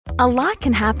A lot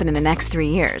can happen in the next 3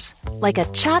 years. Like a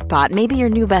chatbot may be your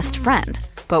new best friend.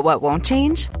 But what won't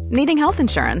change? Needing health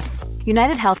insurance.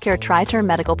 United Healthcare Tri-Term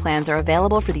Medical Plans are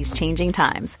available for these changing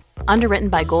times. Underwritten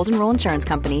by Golden Rule Insurance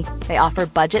Company, they offer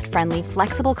budget-friendly,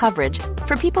 flexible coverage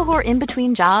for people who are in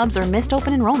between jobs or missed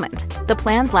open enrollment. The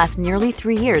plans last nearly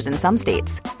 3 years in some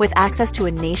states, with access to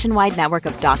a nationwide network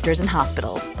of doctors and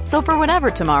hospitals. So for whatever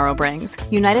tomorrow brings,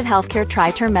 United Healthcare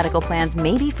Tri-Term Medical Plans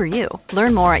may be for you.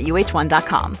 Learn more at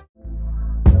uh1.com.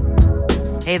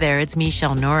 Hey there, it's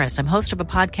Michelle Norris. I'm host of a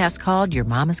podcast called Your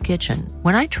Mama's Kitchen.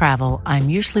 When I travel, I'm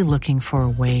usually looking for a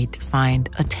way to find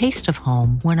a taste of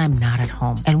home when I'm not at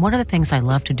home. And one of the things I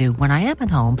love to do when I am at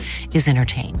home is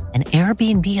entertain. And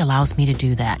Airbnb allows me to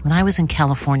do that. When I was in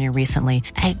California recently,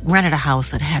 I rented a house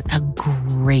that had a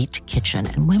great kitchen.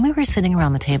 And when we were sitting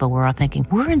around the table, we were all thinking,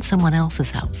 we're in someone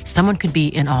else's house. Someone could be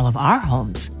in all of our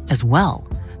homes as well.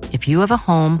 If you have a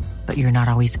home, but you're not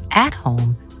always at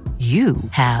home, you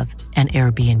have an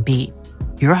Airbnb.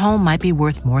 Your home might be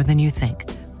worth more than you think.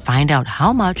 Find out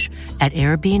how much at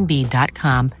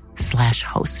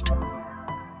airbnb.com/host.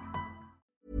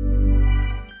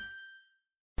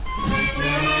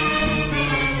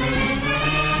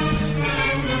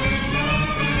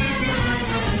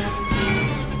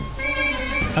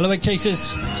 Hello, Egg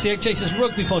Chasers. It's the Egg Chasers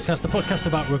Rugby Podcast, the podcast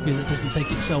about rugby that doesn't take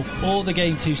itself or the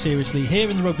game too seriously. Here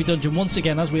in the Rugby Dungeon, once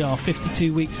again, as we are,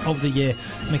 52 weeks of the year,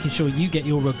 making sure you get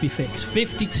your rugby fix.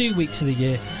 52 weeks of the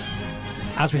year,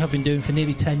 as we have been doing for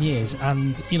nearly 10 years.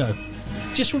 And, you know,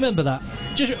 just remember that.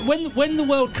 Just when the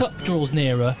World Cup draws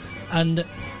nearer and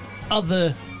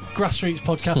other grassroots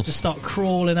podcasters start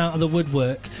crawling out of the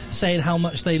woodwork saying how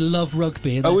much they love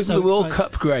rugby. And isn't the World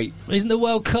Cup great? Isn't the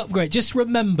World Cup great? Just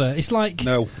remember, it's like...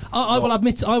 No. I will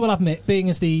admit, being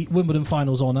as the Wimbledon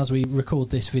finals on as we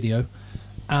record this video,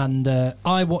 and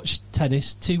I watch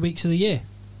tennis 2 weeks of the year.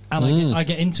 And I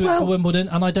get into it for Wimbledon,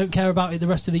 and I don't care about it the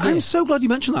rest of the year. I'm so glad you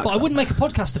mentioned that. But I wouldn't make a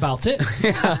podcast about it.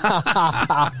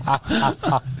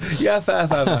 Yeah, fair.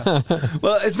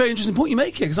 Well, it's a very interesting point you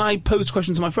make here, because I posed a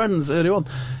question to my friends earlier on.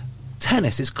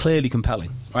 Tennis is clearly compelling,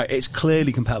 right? It's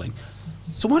clearly compelling.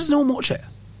 So why does no one watch it?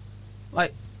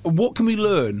 Like, what can we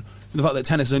learn from the fact that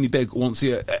tennis is only big once a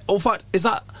year? In fact, is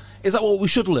that what we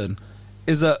should learn?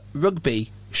 Is that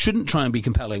rugby shouldn't try and be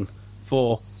compelling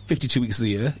for 52 weeks of the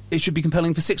year. It should be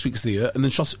compelling for 6 weeks of the year, and then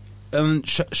shut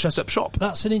up shop.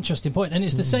 That's an interesting point, and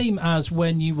it's the same as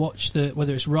when you watch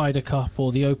whether it's Ryder Cup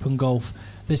or the Open Golf.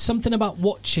 There's something about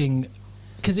watching,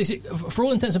 because for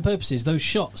all intents and purposes, those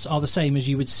shots are the same as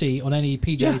you would see on any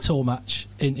PGA Tour match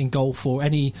in golf or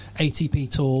any ATP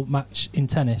Tour match in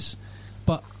tennis.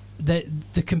 But the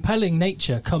compelling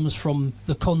nature comes from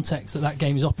the context that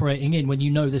game is operating in, when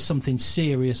you know there's something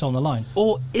serious on the line.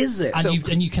 Or is it?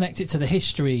 And you connect it to the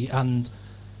history and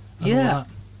all that.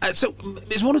 So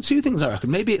it's one of two things, I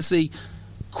reckon. Maybe it's the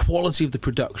quality of the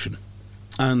production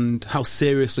and how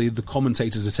seriously the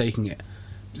commentators are taking it.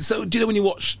 So do you know when you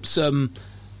watch some,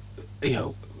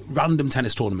 random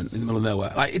tennis tournament in the middle of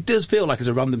nowhere, like, it does feel like it's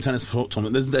a random tennis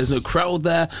tournament. There's no crowd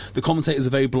there. The commentators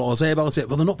are very blasé about it.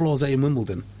 Well, they're not blasé in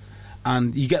Wimbledon.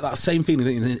 And you get that same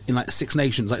feeling in like Six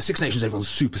Nations. Like, Six Nations, everyone's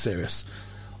super serious.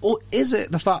 Or is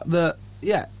it the fact that,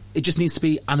 it just needs to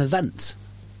be an event?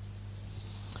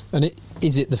 And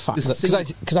is it the fact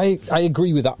that... Because I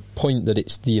agree with that point that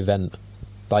it's the event.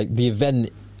 Like, the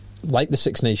event, like the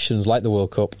Six Nations, like the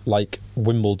World Cup, like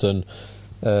Wimbledon,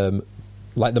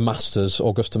 like the Masters,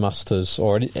 Augusta Masters,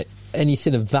 or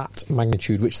anything of that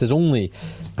magnitude, which there's only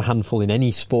a handful in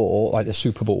any sport, like the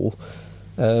Super Bowl,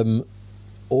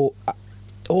 or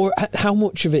how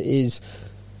much of it is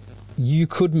you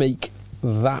could make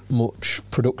that much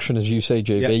production, as you say,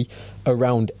 JV,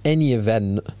 around any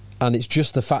event, and it's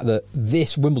just the fact that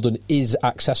this Wimbledon is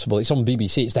accessible. It's on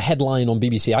BBC. It's the headline on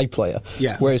BBC iPlayer.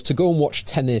 Yeah. Whereas to go and watch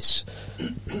tennis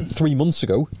 3 months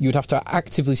ago, you'd have to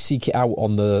actively seek it out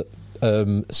on the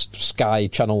Sky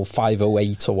Channel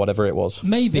 508 or whatever it was.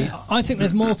 Maybe. Yeah. I think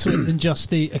there's more to it than just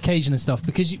the occasion and stuff,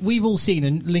 because we've all seen,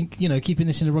 and keeping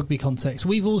this in a rugby context,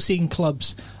 we've all seen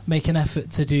clubs make an effort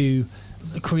to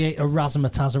create a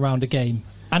razzmatazz around a game,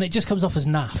 and it just comes off as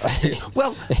naff.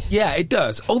 Well, yeah, it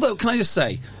does. Although, can I just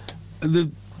say, the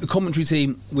commentary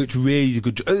team, which really did a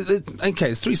good job. Okay,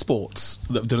 there's 3 sports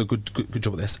that have done a good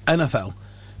job of this. NFL,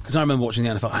 because I remember watching the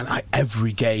NFL, and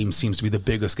every game seems to be the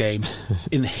biggest game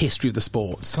in the history of the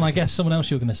sports. Can I guess someone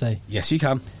else you're going to say? Yes, you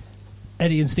can.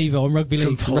 Eddie and Steve on Rugby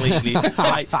League. Completely.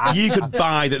 Like, you could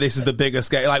buy that this is the biggest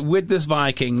game. Like, Widnes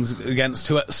Vikings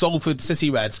against Salford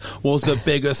City Reds was the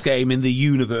biggest game in the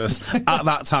universe at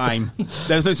that time.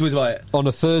 There was no tweet about it. On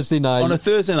a Thursday night.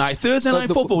 Thursday night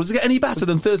football. Does it get any better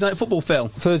than Thursday night football, Phil?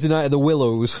 Thursday night at the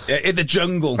Willows. In the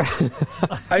jungle.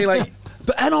 And you're like,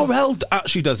 but NRL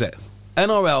actually does it.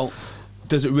 NRL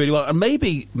does it really well. And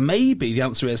maybe the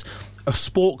answer is a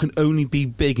sport can only be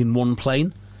big in one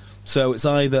plane. So it's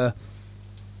either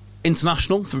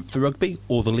international for rugby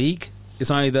or the league. It's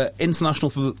either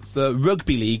international for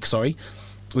rugby league,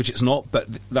 which it's not, but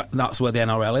that's where the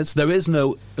NRL is. There is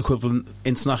no equivalent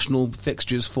international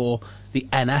fixtures for the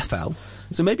NFL.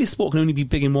 So maybe a sport can only be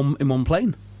big in one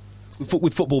plane,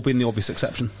 with football being the obvious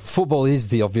exception. Football is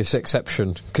the obvious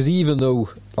exception, because even though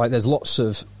there's lots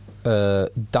of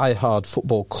die-hard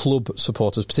football club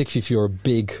supporters, particularly if you're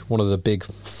one of the big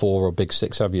 4 or big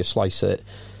 6, however you slice it,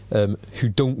 who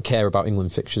don't care about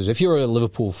England fixtures. If you're a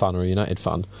Liverpool fan or a United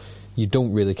fan, you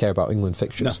don't really care about England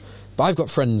fixtures. No. But I've got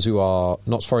friends who are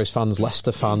Notts Forest fans,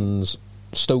 Leicester fans,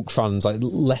 Stoke fans, like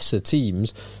lesser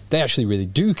teams. They actually really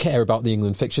do care about the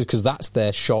England fixtures because that's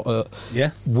their shot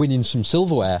at winning some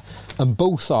silverware. And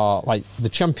both are like the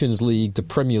Champions League, the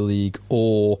Premier League,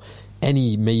 or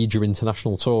any major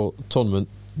international tournament,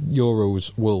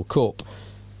 Euros, World Cup.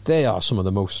 They are some of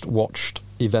the most watched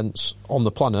events on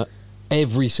the planet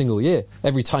every single year,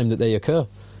 every time that they occur.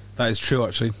 That is true,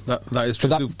 actually. That is true.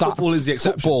 So football is the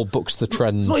exception. Football books the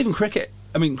trend. It's not even cricket.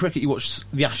 I mean, cricket, you watch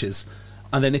the Ashes,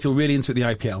 and then if you're really into it, the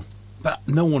IPL. But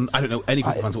no one, I don't know any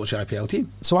people fans watch the IPL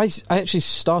team. So I actually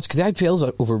started, because the IPL's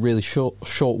over a really short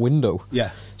window.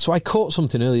 Yeah. So I caught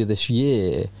something earlier this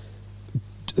year.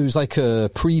 It was like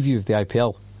a preview of the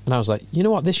IPL. And I was like, you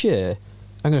know what, this year,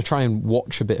 I'm going to try and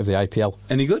watch a bit of the IPL.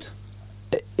 Any good?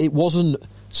 It wasn't...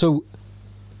 So...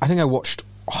 I think I watched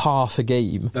half a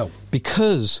game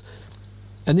because,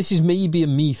 and this is maybe a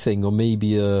me thing or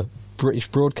maybe a British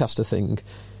broadcaster thing,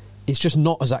 it's just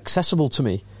not as accessible to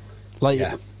me.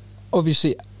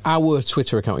 Obviously, our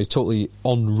Twitter account is totally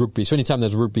on rugby, so anytime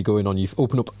there's rugby going on, you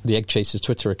open up the Egg Chasers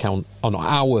Twitter account on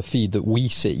our feed that we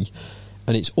see,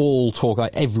 and it's all talk,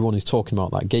 like everyone is talking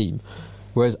about that game.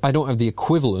 Whereas I don't have the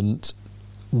equivalent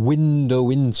window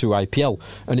into IPL,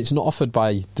 and it's not offered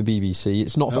by the BBC.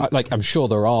 It's not like, I'm sure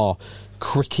there are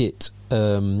cricket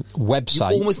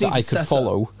websites that I could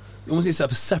follow. You almost need to set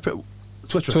up a separate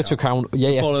Twitter account.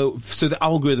 Yeah. Follow, so the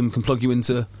algorithm can plug you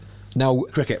into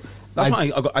cricket. That's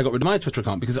why I got rid of my Twitter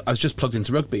account, because I was just plugged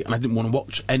into rugby and I didn't want to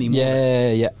watch any more.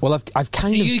 Yeah. Well, I've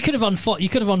kind of... You could have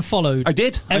unfollowed. I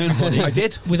did. I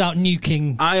did. Without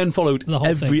nuking. I unfollowed the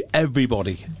whole thing.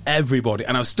 everybody,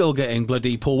 and I was still getting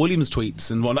bloody Paul Williams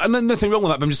tweets and whatnot. And then nothing wrong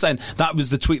with that. But I'm just saying that was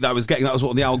the tweet that I was getting. That was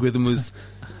what the algorithm was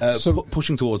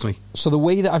pushing towards me. So the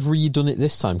way that I've redone it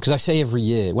this time, because I say every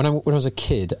year, when I was a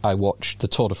kid, I watched the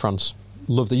Tour de France.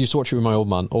 Loved it. I used to watch it with my old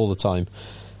man all the time,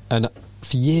 and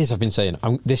for years I've been saying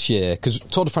this year, because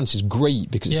Tour de France is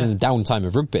great because it's in the downtime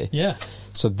of rugby. Yeah.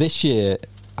 So this year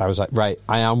I was like, right,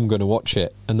 I am going to watch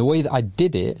it. And the way that I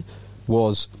did it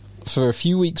was, for a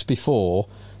few weeks before,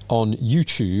 on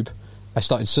YouTube, I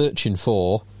started searching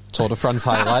for Tour de France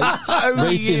highlights,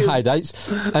 racing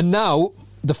highlights, and now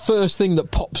the first thing that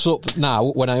pops up now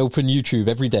when I open YouTube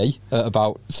every day at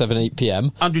about 7-8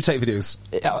 p.m. Andrew Tate videos.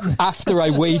 After I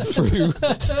wade through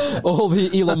all the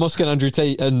Elon Musk and Andrew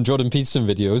Tate and Jordan Peterson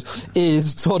videos,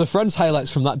 is Tour de France highlights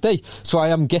from that day. So I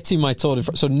am getting my Tour de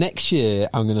France. So next year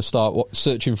I'm going to start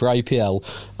searching for IPL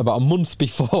about a month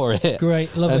before it.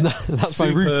 Great, love it. That's my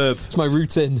routine. It's my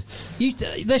routine.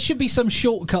 There should be some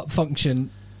shortcut function,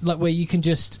 like where you can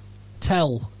just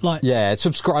tell,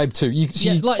 subscribe to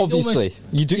obviously almost,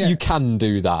 you can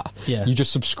do that. You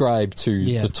just subscribe to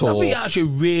the tour. That'd be actually a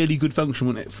really good function,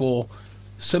 wouldn't it, for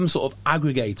some sort of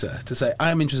aggregator to say,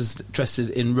 I'm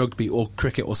interested in rugby or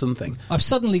cricket or something. I've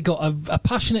suddenly got a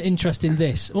passionate interest in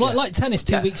this. Well, like tennis,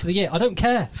 2 weeks of the year. I don't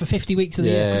care for 50 weeks of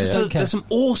the year. There's some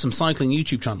awesome cycling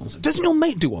YouTube channels. Doesn't your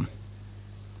mate do one?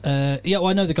 Well,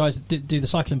 I know the guys that do the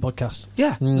cycling podcast.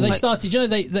 Yeah. They started,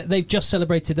 they've just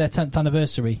celebrated their 10th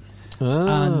anniversary.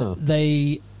 And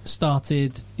they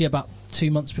started about 2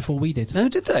 months before we did. Oh,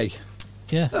 did they?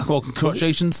 Yeah. Well,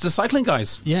 congratulations to cycling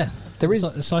guys. Yeah. There is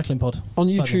the cycling pod. On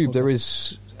YouTube, there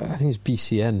is, I think it's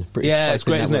BCN. British it's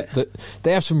great, isn't it?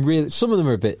 They have some some of them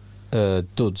are a bit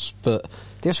duds, but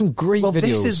they have some great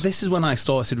videos. This is when I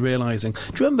started realising. Do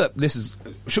you remember,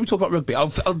 should we talk about rugby?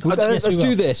 Let's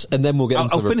do this, and then we'll get into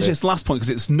the rugby. I'll finish this last point,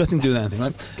 because it's nothing to do with anything,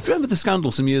 right? Do you remember the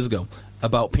scandal some years ago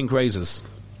about pink razors?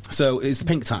 So it's the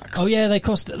pink tax. Oh yeah, they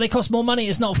cost more money.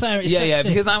 It's not fair. It's sexist.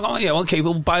 Because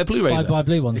we'll buy a blue razor. Buy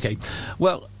blue ones. Okay.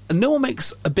 Well, no one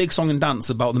makes a big song and dance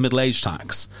about the middle age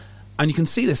tax. And you can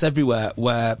see this everywhere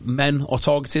where men are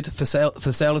targeted for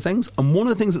the sale of things. And one of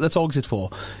the things that they're targeted for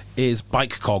is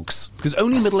bike cogs. Because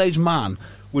only a middle-aged man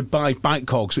would buy bike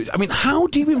cogs. Which, I mean, how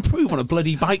do you improve on a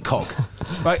bloody bike cog?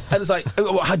 Right? And it's like,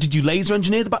 how did you laser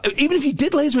engineer the bike? Even if you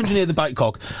did laser engineer the bike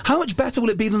cog, how much better will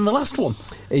it be than the last one?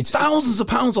 It's thousands of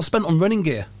pounds are spent on running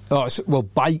gear. Oh, well,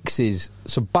 bikes,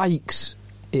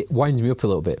 it winds me up a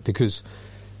little bit because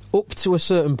up to a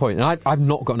certain point, and I've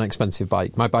not got an expensive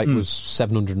bike. My bike was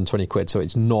 720 quid, so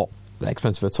it's not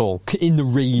expensive at all. In the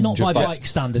range not of by bike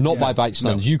standards. Not by bike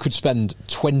standards. No. You could spend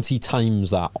 20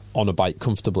 times that on a bike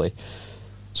comfortably.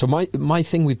 So my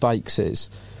thing with bikes is,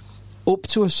 up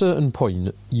to a certain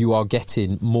point, you are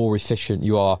getting more efficient.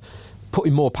 You are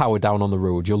putting more power down on the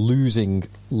road. You're losing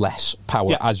less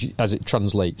power as it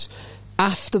translates.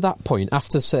 After that point,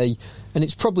 after say, and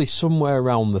it's probably somewhere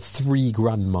around the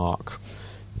 $3,000 mark.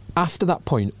 After that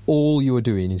point, all you are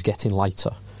doing is getting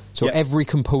lighter. So every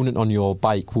component on your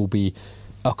bike will be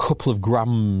a couple of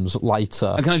grams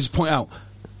lighter. And can I just point out,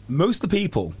 most of the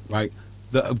people, right,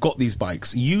 that have got these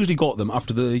bikes usually got them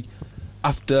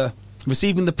after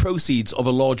receiving the proceeds of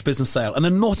a large business sale, and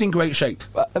they're not in great shape.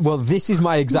 Well, this is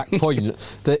my exact point.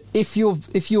 That if you're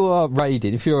a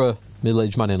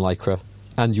middle-aged man in Lycra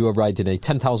and you are riding a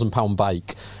 £10,000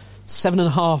 bike,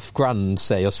 $7,500,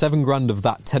 say, or $7,000 of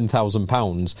that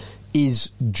 £10,000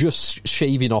 is just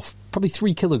shaving off probably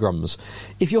 3 kilograms.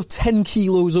 If you're 10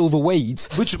 kilos overweight,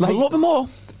 which a lot of them are.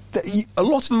 A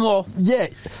lot of them are. Yeah,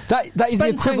 that is the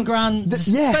equivalent.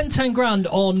 Spend 10 grand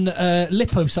on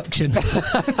liposuction.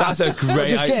 That's a great.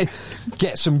 Just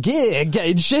get some gear, get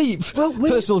in shape. Well,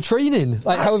 personal training,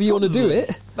 like however you want to do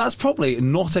it. That's probably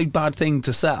not a bad thing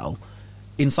to sell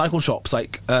in cycle shops,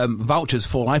 like vouchers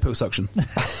for liposuction.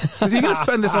 Because you're going to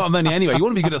spend this amount of money anyway. You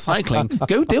want to be good at cycling.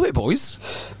 Go do it,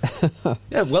 boys.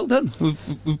 Yeah, well done.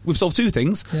 We've solved two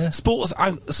things. Yeah. Sports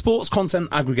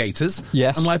content aggregators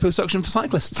and liposuction for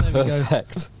cyclists.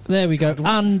 Perfect. There we go.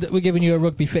 And we're giving you a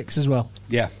rugby fix as well.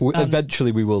 Yeah.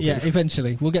 Eventually we will do. Yeah,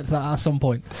 eventually. We'll get to that at some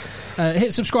point.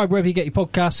 Hit subscribe wherever you get your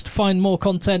podcast. Find more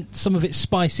content. Some of it's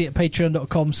spicy at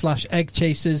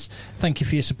patreon.com/eggchasers. Thank you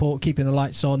for your support, keeping the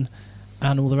lights on,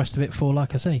 and all the rest of it for,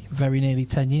 like I say, very nearly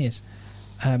 10 years.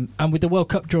 And with the World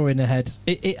Cup drawing ahead,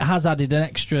 it has added an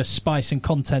extra spice and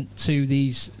content to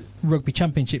these Rugby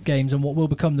Championship games and what will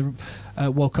become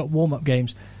the World Cup warm-up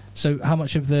games. So how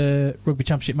much of the Rugby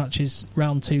Championship matches,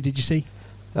 round 2, did you see?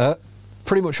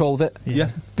 Pretty much all of it. Yeah.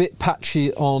 Bit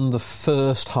patchy on the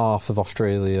first half of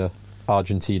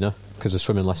Australia-Argentina because of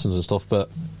swimming lessons and stuff, but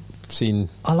seen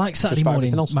I like Saturday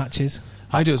morning matches.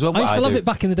 I do as well. I used to love it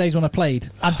back in the days when I played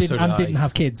and didn't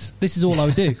have kids. This is all I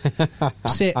would do.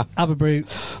 Sit, have a brew.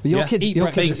 Your kids, eat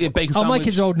breakfast. Bacon my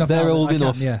kids are old enough. They're old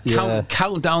enough.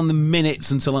 Count down the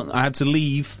minutes until I had to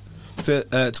leave to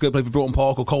go play for Broughton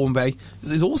Park or Colwyn Bay.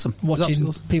 It's awesome. Watching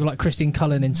awesome. people like Christine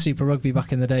Cullen in Super Rugby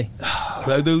back in the day.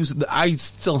 I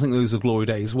still think those are glory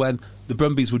days when the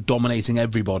Brumbies were dominating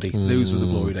everybody. Those were the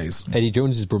glory days. Eddie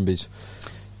Jones's Brumbies.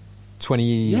 20.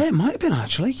 Yeah, it might have been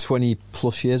actually 20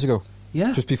 plus years ago.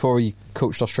 Yeah. Just before he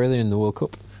coached Australia in the World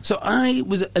Cup. So I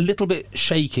was a little bit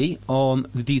shaky on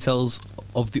the details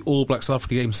of the All Black South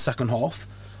Africa game second half,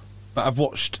 but I've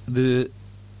watched the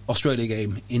Australia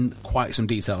game in quite some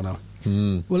detail now.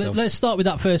 Well, let's start with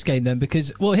that first game then,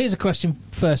 because, well, here's a question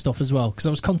first off as well, because I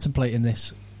was contemplating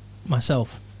this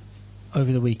myself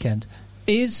over the weekend.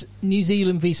 Is New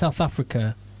Zealand v South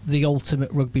Africa the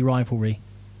ultimate rugby rivalry?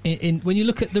 When you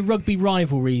look at the rugby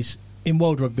rivalries in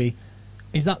World Rugby,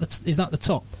 is that the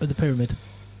top of the pyramid?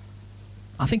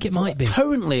 I think it might be.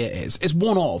 Currently it is. It's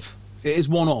one of. It is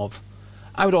one of.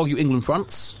 I would argue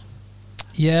England-France.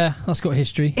 Yeah, that's got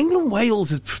history.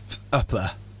 England-Wales is up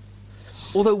there.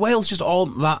 Although Wales just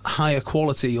aren't that higher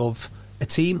quality of a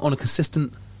team on a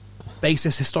consistent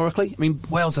basis historically. I mean,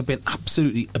 Wales have been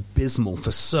absolutely abysmal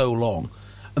for so long.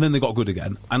 And then they got good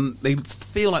again. And they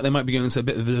feel like they might be going into a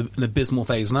bit of an abysmal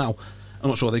phase now. I'm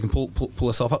not sure they can pull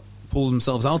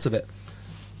themselves out of it.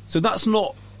 So that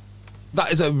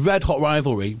is a red-hot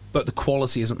rivalry, but the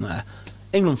quality isn't there.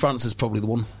 England-France is probably the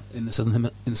one in the Southern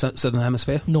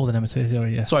Hemisphere. Northern Hemisphere,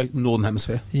 sorry, yeah. Sorry, Northern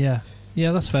Hemisphere. Yeah,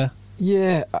 that's fair.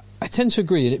 Yeah, I tend to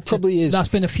agree, and it probably is. That's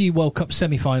been a few World Cup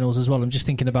semi-finals as well. I'm just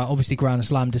thinking about, obviously, Grand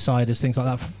Slam deciders, things like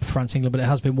that for France, England, but it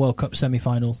has been World Cup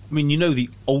semi-finals. I mean, you know the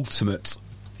ultimate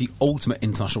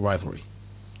international rivalry.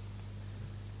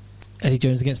 Eddie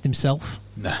Jones against himself?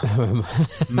 No.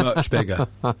 Much bigger.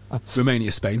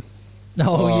 Romania-Spain.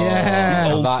 Oh, yeah.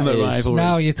 The ultimate rivalry.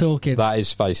 Now you're talking. That is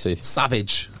spicy.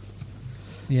 Savage.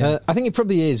 Yeah. I think it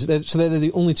probably is. So they're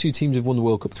the only two teams who've won the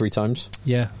World Cup 3 times.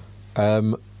 Yeah.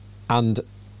 And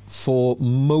for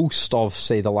most of,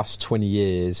 say, the last 20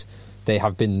 years, they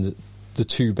have been the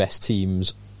two best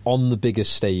teams on the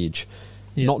biggest stage.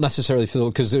 Yeah. Not necessarily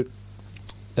because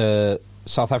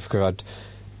South Africa had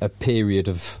a period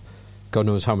of God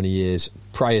knows how many years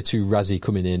prior to Rassie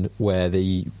coming in where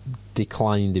they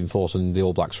declined in force and the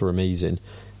All Blacks were amazing.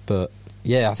 But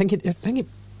yeah, I think it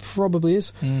probably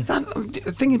is.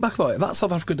 Thinking back about it, that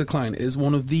South Africa decline is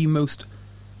one of the most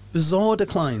bizarre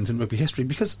declines in rugby history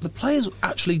because the players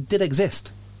actually did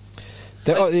exist.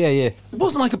 It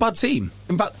wasn't like a bad team.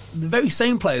 In fact, the very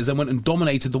same players then went and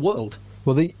dominated the world.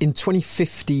 Well, in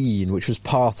 2015, which was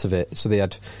part of it, so they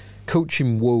had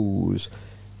coaching woes.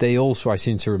 They also, I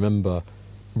seem to remember,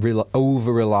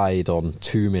 over-relied on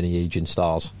too many aging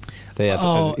stars. They had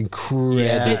an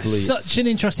incredibly It's such an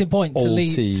interesting point to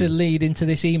lead into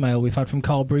this email we've had from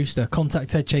Carl Brewster.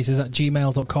 Contact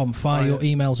headchasers@gmail.com. Fire your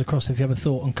emails across if you have a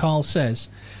thought. And Carl says,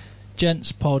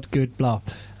 "Gents, pod, good, blah."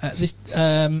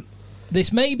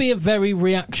 This may be a very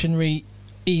reactionary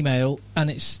email, and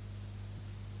it's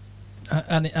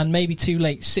and maybe too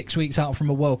late, 6 weeks out from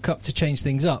a World Cup to change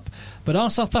things up. But are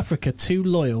South Africa too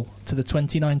loyal to the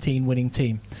 2019 winning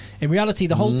team? In reality,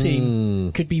 the whole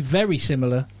team could be very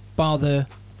similar, bar the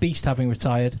Beast having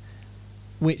retired,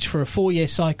 which for a 4-year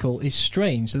cycle is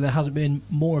strange that there hasn't been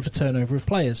more of a turnover of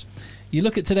players. You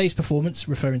look at today's performance,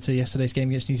 referring to yesterday's game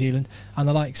against New Zealand, and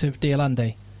the likes of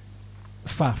Diolande,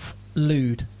 Faf,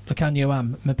 Lude,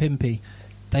 Lekanyo-Am, Mapimpi.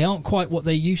 They aren't quite what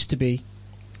they used to be.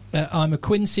 I'm a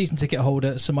Quinn season ticket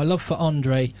holder, so my love for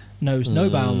Andre knows no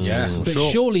bounds. Yes, but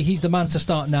surely he's the man to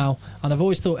start now, and I've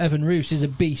always thought Evan Roos is a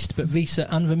beast, but Wiese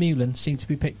and Vermeulen seem to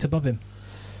be picked above him.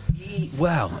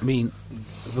 Well, I mean,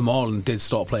 Vermeulen did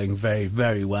start playing very,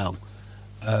 very well.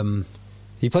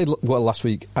 He played well last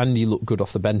week, and he looked good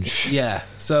off the bench. Yeah,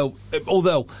 so,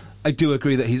 although I do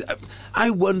agree that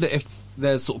I wonder if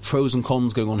there's sort of pros and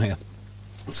cons going on here.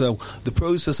 So, the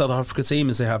pros for the South Africa team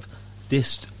is they have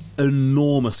this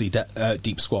enormously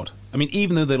deep squad. I mean,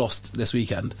 even though they lost this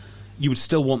weekend, you would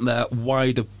still want their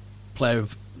wider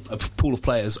pool of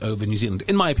players over New Zealand,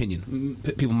 in my opinion.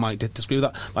 People might disagree with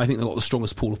that, but I think they've got the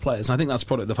strongest pool of players, and I think that's a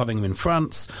product of having them in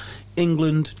France,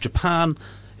 England, Japan,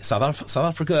 South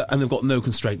Africa, and they've got no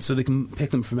constraints, so they can pick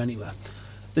them from anywhere.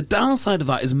 The downside of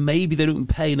that is maybe they don't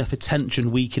pay enough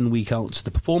attention week in, week out to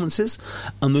the performances,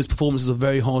 and those performances are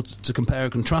very hard to compare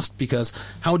and contrast, because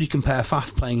how do you compare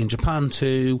Faf playing in Japan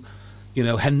to,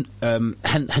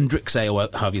 Hendrikse, or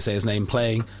however you say his name,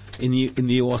 playing in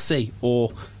the URC,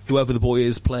 or whoever the boy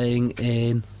is playing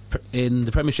in the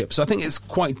Premiership? So I think it's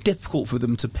quite difficult for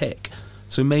them to pick.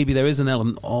 So maybe there is an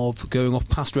element of going off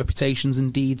past reputations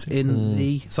and deeds in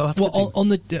the South African team. On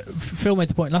the Phil made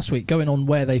the point last week, going on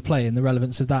where they play, and the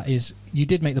relevance of that is, you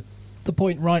did make the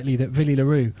point rightly that Willie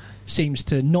Leroux seems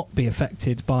to not be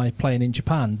affected by playing in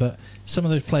Japan, but some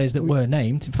of those players that were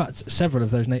named, in fact several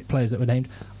of those players that were named,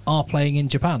 are playing in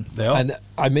Japan. They are. And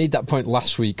I made that point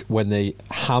last week when they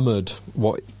hammered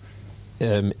what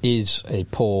is a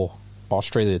poor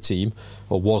Australia team,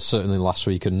 or was certainly last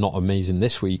week and not amazing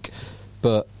this week.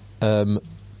 But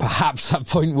perhaps that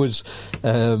point was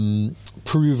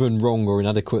proven wrong or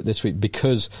inadequate this week,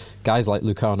 because guys like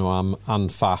Lekanyo-Am and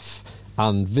Faf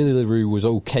and Willie Leroux was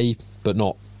okay, but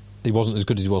he wasn't as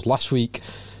good as he was last week.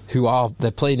 They're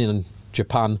playing in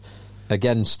Japan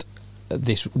against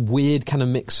this weird kind of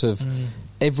mix of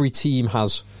every team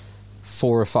has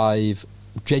 4 or 5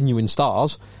 genuine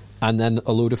stars and then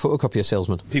a load of photocopier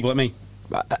salesmen. People like me.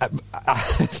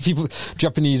 People,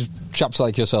 Japanese chaps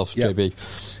like yourself, yep. JB.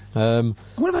 I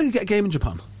wonder if I could get a game in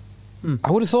Japan.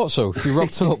 I would have thought so if you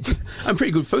rocked up. I'm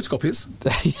pretty good with photocopiers.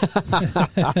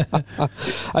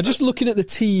 I'm just looking at the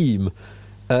team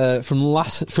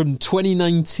from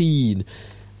 2019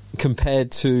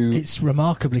 compared to. It's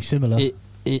remarkably similar. It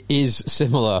is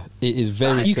similar. It is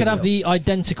very. You similar. could have the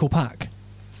identical pack.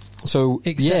 So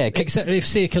except if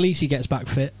Sia Khaleesi gets back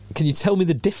fit. Can you tell me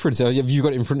the difference? Have you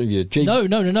got it in front of you? No.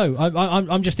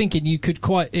 I'm just thinking you could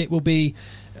it will be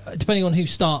depending on who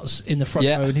starts in the front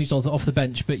row and who's off the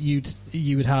bench. But you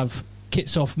would have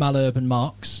Kitsoff, Malherbe, and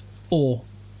Marks, or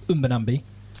Umbanambi.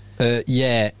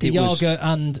 Diaga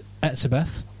and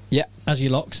Etzebeth. Yeah, as your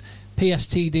locks.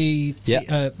 PSDT,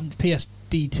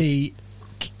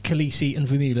 Khaleesi, and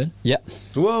Vermeulen. Yeah.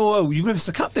 Whoa! You've missed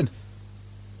the captain.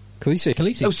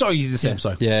 Khaleesi. Oh, sorry, you did the same.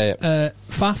 Sorry. Yeah.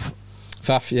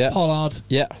 Faf. Yeah. Pollard.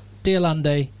 Yeah.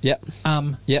 Diolande. Yeah.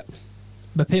 Am. Yeah.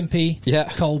 Mapimpi. Yeah.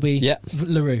 Colby. Yeah.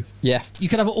 Leroux. Yeah. You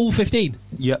could have all 15.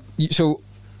 Yeah. So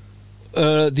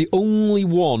the only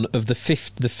one of the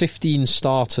 15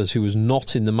 starters who was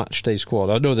not in the matchday squad.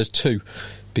 I know there's 2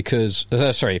 because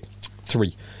 3.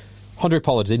 Andre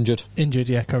Pollard's injured. Injured,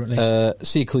 yeah, currently.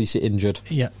 Sia Khaleesi injured.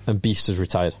 Yeah. And Beast has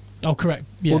retired. Oh, correct.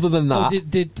 Yeah. Other than that...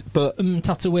 did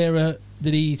Tatawera,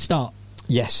 did he start?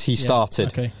 Yes, he started.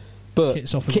 Okay. But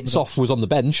Kitsoff was on the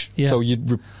bench, so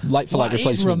you'd like-for-like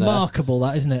replacement It's remarkable,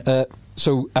 that, isn't it?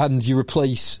 And you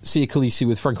replace Sia Khaleesi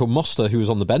with Franco Mosta, who was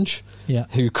on the bench,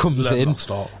 who comes in,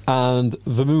 and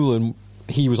Vermeulen,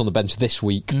 he was on the bench this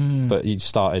week, but he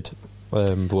started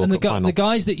the World Cup final.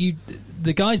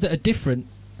 The guys that are different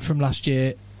from last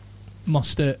year,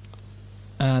 Mostert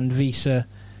and Visa,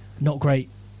 not great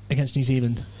against New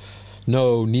Zealand.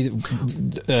 No, neither.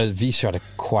 Visa had a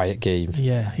quiet game.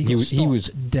 Yeah, he was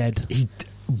dead. He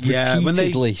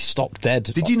repeatedly stopped dead.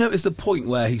 Did you notice the point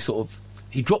where he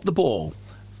dropped the ball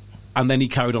and then he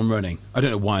carried on running? I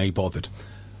don't know why he bothered,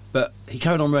 but he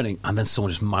carried on running and then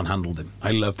someone just manhandled him.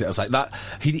 I loved it. I was like that.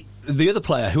 The other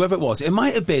player, whoever it was, it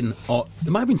might have been. I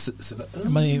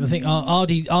think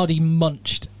Ardy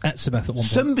munched Etzebeth at one point.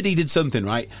 Somebody did something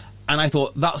right, and I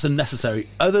thought that's unnecessary.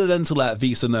 Other than to let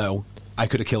Visa know, I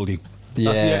could have killed you.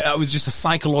 It was just a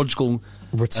psychological.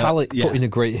 Retallick put in a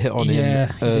great hit on him.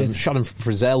 Shannon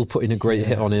Frizzell put in a great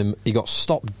hit on him. He got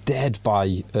stopped dead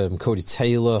by Cody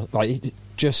Taylor. He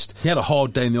had a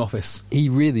hard day in the office. He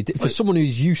really did. For someone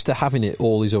who's used to having it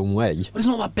all his own way. But he's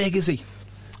not that big, is he?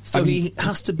 So he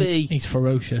has to be. He's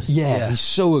ferocious. Yeah, he's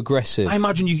so aggressive. I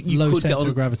imagine you low could center get on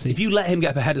of gravity. If you let him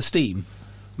get up a head of steam.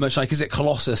 Much like, is it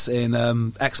Colossus in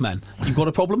X-Men? You've got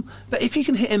a problem. But if you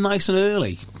can hit him nice and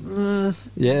early,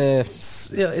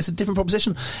 it's a different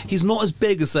proposition. He's not as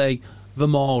big as, say,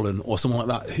 Vermaelen or someone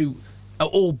like that,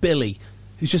 or Billy,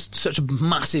 who's just such a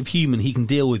massive human. He can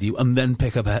deal with you and then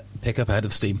pick up a head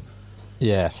of steam.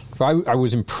 Yeah, I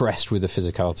was impressed with the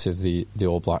physicality of the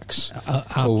All Blacks.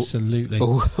 Absolutely.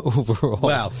 Overall.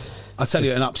 Well, I'll tell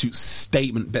you an absolute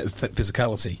statement bit of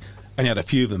physicality, and he had a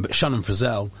few of them, but Shannon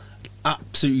Frizzell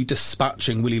absolutely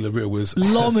dispatching Willie LaRue was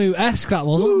Lomu-esque, that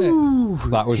was, wasn't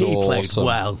it? That was he awesome. Played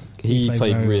well. He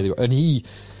played really well. And he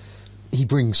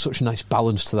brings such a nice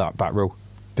balance to that back row.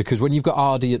 Because when you've got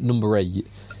Ardy at number 8...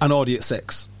 And Ardy at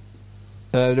 6.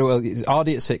 It's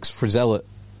Ardy at 6, Frizzell at...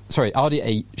 Sorry, Ardy at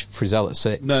 8, Frizzell at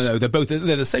 6. No, they're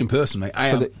the same person, mate. I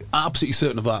am absolutely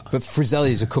certain of that. But Frizzell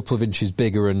is a couple of inches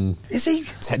bigger and... Is he?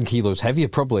 10 kilos heavier,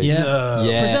 probably. Yeah. No.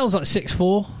 Frizzell's like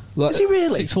 6'4". Is he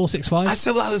really? 6'4", 6'5". I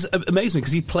thought that was amazing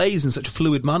because he plays in such a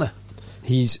fluid manner.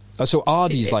 So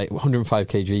Ardy's like 105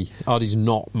 kg. Ardy's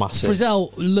not massive.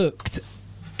 Frizzell looked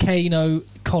Kano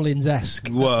Collins-esque.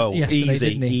 Whoa, yesterday, easy,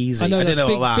 didn't he? easy. I know didn't know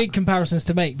about that. Big comparisons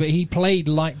to make, but he played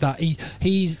like that. He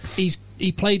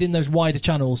played in those wider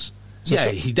channels.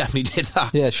 He definitely did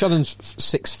that. Yeah, Shannon's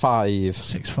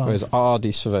 6'5". Whereas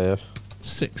Ardy Surveyor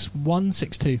 6'1",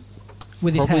 6'2".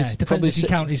 With his hair. Depends if you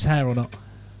count his hair or not.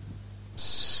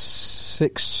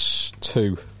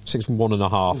 6'2",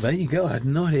 6'1.5". There you go. I had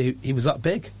no idea he was that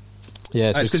big.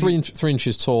 Yeah, so he's 3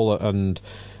 inches taller, and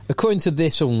according to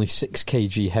this, only 6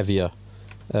 kg heavier.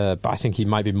 But I think he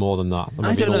might be more than that.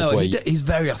 I don't know. He's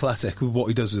very athletic with what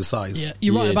he does with his size. Yeah,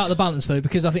 you're right about the balance, though,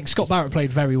 because I think Scott Barrett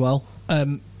played very well.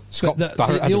 The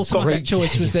automatic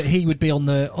choice was that he would be on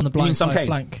the blind side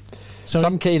flank. So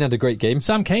Sam Cane had a great game.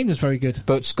 Sam Cane was very good.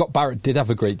 But Scott Barrett did have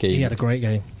a great game. He had a great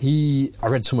game. I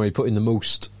read somewhere he put in the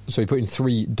most... So he put in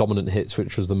 3 dominant hits,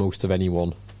 which was the most of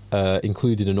anyone,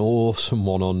 including an awesome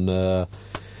one on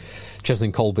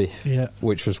Cheslin Colby,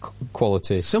 which was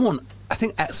quality. I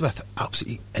think Etzebeth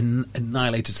absolutely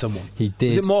annihilated someone. He did.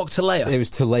 Was it Mark Talea? It was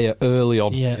Talea early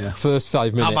on. Yeah. First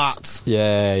 5 minutes.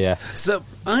 Yeah. So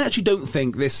I actually don't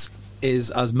think this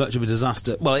is as much of a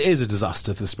disaster. Well, it is a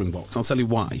disaster for the Springboks. I'll tell you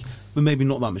why, but maybe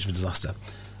not that much of a disaster.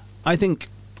 I think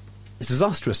it's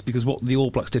disastrous because what the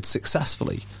All Blacks did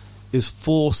successfully is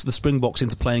force the Springboks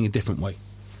into playing a different way.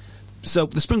 So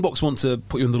the Springboks want to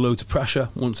put you under loads of pressure,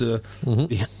 want to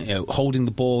be holding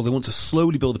the ball. They want to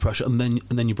slowly build the pressure, and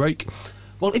then you break.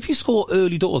 Well, if you score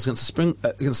early doors against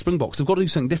the Springboks, they've got to do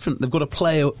something different. They've got to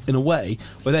play in a way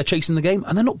where they're chasing the game,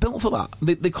 and they're not built for that.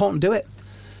 They can't do it.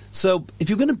 So if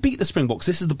you're going to beat the Springboks,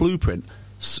 this is the blueprint.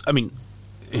 I mean,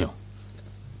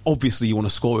 obviously you want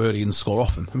to score early and score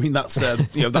often. I mean, that's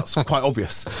that's quite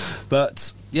obvious.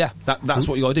 But yeah, that's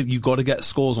what you got to do. You've got to get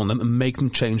scores on them and make them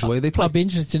change the way they play. I'd be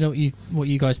interested to know what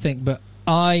you guys think. But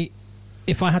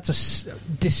if I had to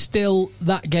distill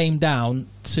that game down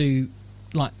to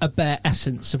like a bare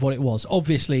essence of what it was,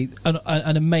 obviously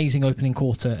an amazing opening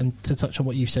quarter, and to touch on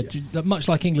what you've said, much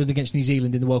like England against New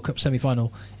Zealand in the World Cup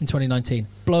semi-final in 2019,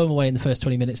 blow them away in the first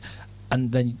 20 minutes,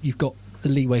 and then you've got the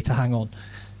leeway to hang on.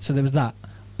 So there was that.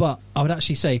 But I would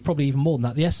actually say, probably even more than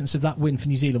that, the essence of that win for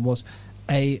New Zealand was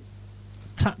a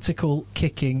tactical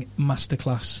kicking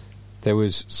masterclass. There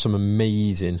was some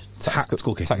amazing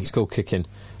tactical kicking.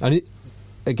 And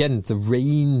again, the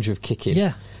range of kicking.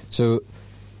 Yeah. So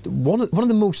one of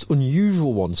the most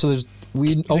unusual ones. So there's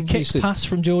the kick pass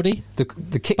from Geordie. The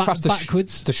kick pass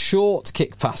backwards. The short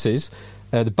kick passes,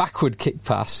 the backward kick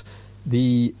pass,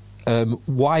 the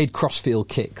wide crossfield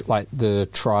kick, like the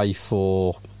try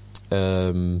for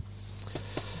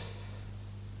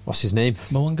what's his name?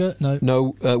 Mwanga?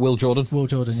 No, Will Jordan. Will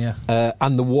Jordan, yeah.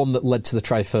 And the one that led to the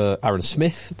try for Aaron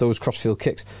Smith, those crossfield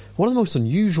kicks. One of the most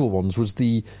unusual ones was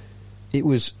it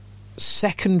was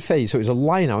second phase, so it was a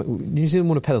line-out. New Zealand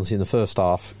won a penalty in the first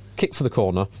half, kick for the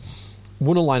corner,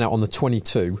 won a line-out on the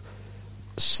 22.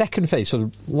 Second phase,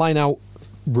 so line-out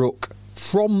ruck.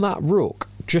 From that ruck,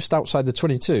 just outside the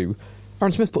 22,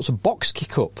 Aaron Smith puts a box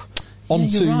kick up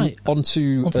onto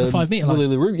the 5 metre line.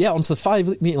 Willie LaRue. Yeah, onto the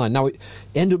 5 metre line. Now, it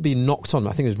ended up being knocked on.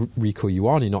 I think it was Rico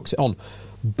Ioane knocks it on.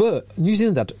 But New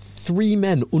Zealand had 3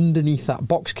 men underneath that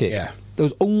box kick. Yeah. There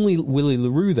was only Willie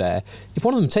LaRue there. If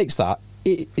one of them takes that,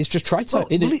 it's just try time.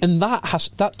 And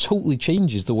that totally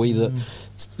changes the way that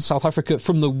South Africa,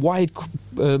 from the wide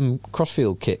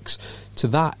crossfield kicks to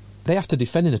that, they have to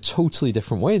defend in a totally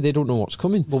different way. They don't know what's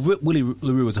coming. Well, Willie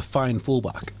LaRue is a fine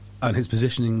fullback, and his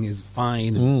positioning is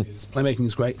fine, and his playmaking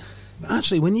is great. But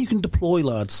actually, when you can deploy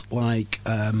lads like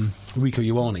Rico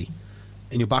Ioane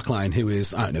in your backline, who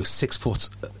is, I don't know, 6 foot,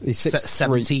 he's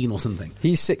 17 or something.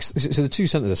 He's 6. So the two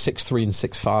centres are 6'3" and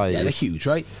 6'5". Yeah, they're huge,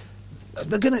 right?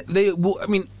 They will. I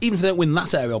mean, even if they don't win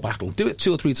that aerial battle, do it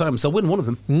 2 or 3 times, they'll win one of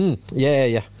them.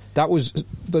 Yeah. That was,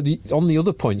 but on the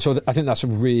other point, so I think that's a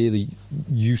really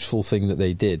useful thing that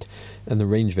they did, and the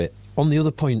range of it. On the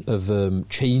other point of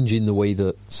changing the way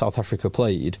that South Africa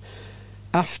played,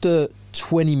 after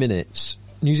 20 minutes,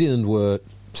 New Zealand were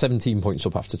 17 points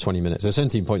up after 20 minutes.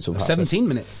 17 points up. 17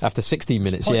 minutes? After 16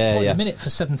 minutes, point yeah. A minute for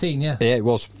 17, yeah. Yeah, it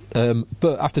was.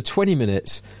 But after 20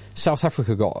 minutes, South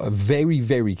Africa got a very,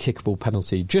 very kickable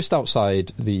penalty just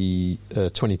outside the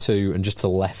 22 and just to the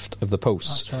left of the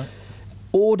posts. That's right.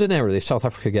 Ordinarily, if South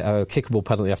Africa get a kickable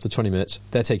penalty after 20 minutes,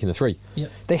 they're taking the 3.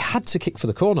 Yep. They They had to kick for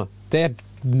the corner. They had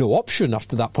no option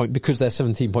after that point because they're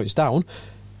 17 points down,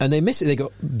 and they missed it. They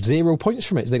got 0 points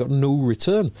from it. So they got no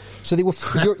return. So they were.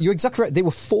 You're exactly right. They were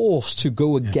forced to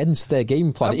go against their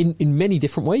game plan in many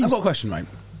different ways. I've got a question, right?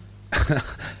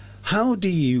 How do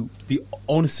you be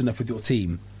honest enough with your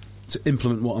team to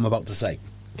implement what I'm about to say?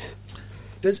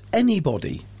 Does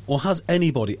anybody, or has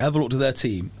anybody, ever looked at their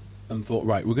team and thought,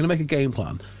 right, we're going to make a game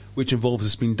plan which involves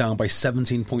us being down by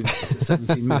 17 points after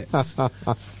 17 minutes? I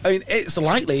mean, it's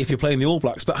likely if you're playing the All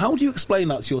Blacks, but how do you explain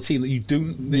that to your team that you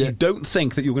don't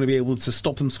think that you're going to be able to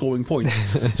stop them scoring points?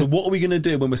 So what are we going to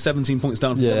do when we're 17 points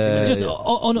down for 17 minutes? Just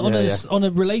on a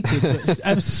related, but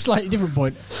a slightly different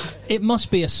point, it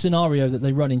must be a scenario that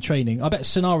they run in training. I bet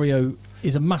scenario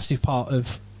is a massive part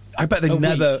of. I bet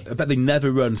they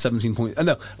never run 17 points.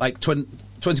 No, like 20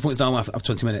 points down after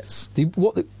 20 minutes.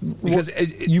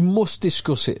 You must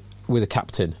discuss it with a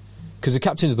captain, because the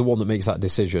captain is the one that makes that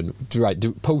decision. Right,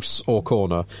 do posts or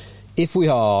corner? If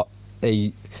we're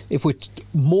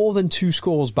more than 2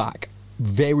 scores back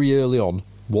very early on,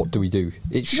 what do we do?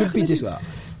 It should be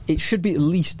it should be at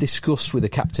least discussed with the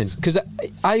captain. Because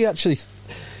I actually,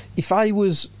 if I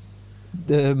was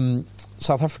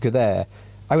South Africa there,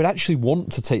 I would actually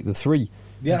want to take the 3.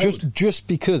 Yeah, just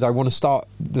because I want to start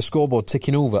the scoreboard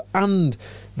ticking over, and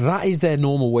that is their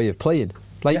normal way of playing.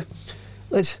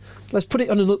 Let's put it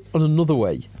on another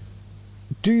way.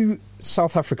 Do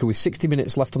South Africa, with 60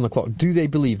 minutes left on the clock, do they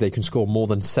believe they can score more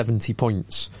than 70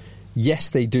 points?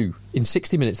 Yes, they do. In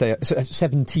 60 minutes, they are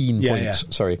 17 points. Yeah.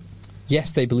 Sorry.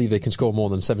 Yes, they believe they can score more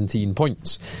than 17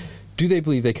 points. Do they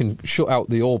believe they can shut out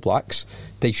the All Blacks?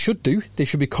 They should do. They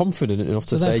should be confident enough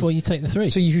to say. So therefore, you take the 3.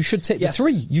 So you should take the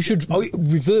 3. You should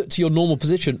revert to your normal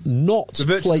position, not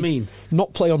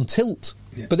play on tilt.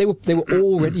 Yeah. But they were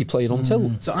already playing on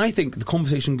tilt. So I think the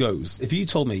conversation goes: if you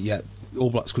told me,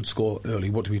 All Blacks could score early,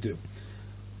 what do we do?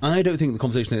 I don't think the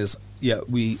conversation is, I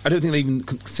don't think they even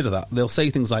consider that. They'll say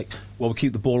things like, well, we'll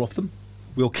keep the ball off them,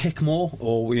 we'll kick more,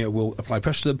 or we'll apply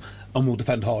pressure to them, and we'll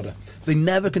defend harder. They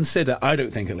never consider, I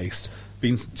don't think at least,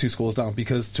 being 2 scores down,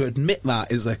 because to admit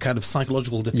that is a kind of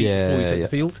psychological defeat before you take the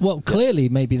field. Well, clearly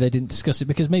maybe they didn't discuss it,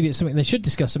 because maybe it's something they should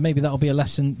discuss, and maybe that'll be a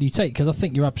lesson you take, because I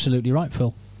think you're absolutely right,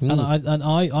 Phil. And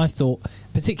I thought,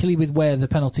 particularly with where the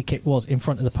penalty kick was in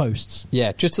front of the posts.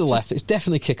 Yeah, just to the left. It's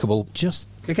definitely kickable. Just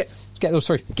get those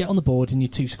 3. Get on the board and you're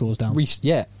 2 scores down.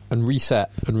 And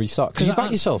reset and restart. Because you back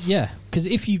yourself. Yeah, because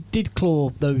if you did claw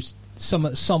those some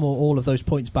or all of those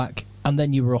points back, and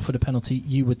then you were offered a penalty,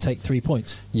 you would take 3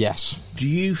 points. Yes. Do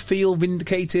you feel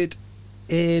vindicated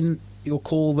in your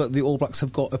call that the All Blacks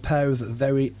have got a pair of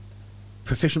very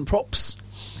proficient props,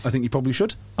 I think you probably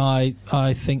should. I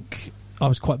think I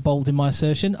was quite bold in my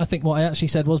assertion. I think what I actually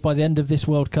said was by the end of this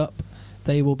World Cup,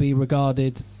 they will be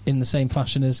regarded in the same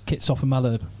fashion as Kitshoff and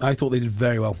Malherbe. I thought they did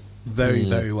very well.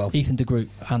 Very well. Ethan de Groot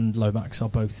and Lomax are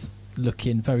both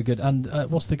looking very good. And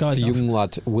what's the guy's name? The young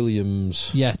lad,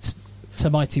 Williams. Yeah,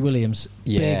 Mighty Williams.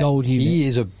 Yeah, big old unit. He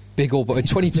is a big old boy. A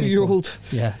 22-year-old.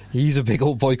 Yeah. He's a big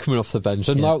old boy coming off the bench.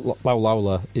 And Lau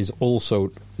Laula is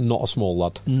also not a small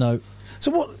lad. No.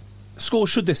 So what score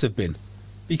should this have been?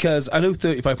 Because I know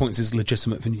 35 points is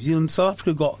legitimate for New Zealand. South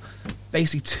Africa got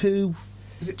basically two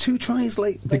tries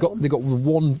late? They got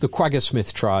one, the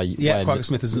Quagger-Smith try. Yeah,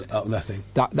 Quagger-Smith is nothing.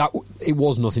 That it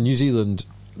was nothing. New Zealand,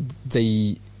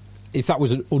 if that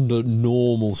was under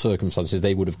normal circumstances,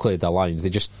 they would have cleared their lines. They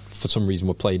just, for some reason,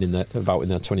 were playing in their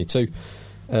 22.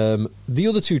 The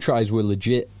other two tries were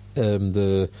legit.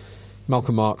 The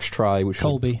Malcolm Marks try, which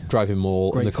Colby. was driving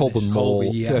maul, Great and the Colburn finish. maul.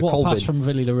 Colby, yeah. What Colburn. pass from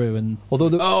Villy LaRue and Although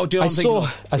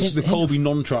the Colby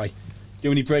non-try. You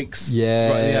know when he breaks right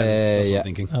at the end? That's what I'm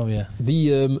thinking. oh yeah,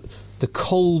 the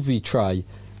Colby try,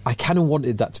 I kind of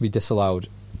wanted that to be disallowed.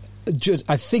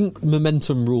 I think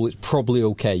momentum rule is probably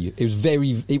okay. It was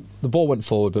the ball went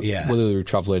forward, but whether they were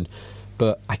travelling.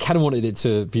 But I kind of wanted it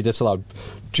to be disallowed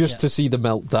just to see the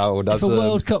meltdown. If a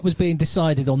World Cup was being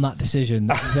decided on that decision,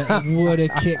 that would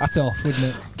have kicked off, wouldn't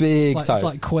it? Big time. It's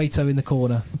like Cueto in the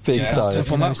corner. Big time.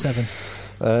 Tough on that.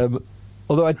 07.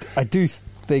 Although I do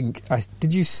think...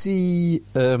 did you see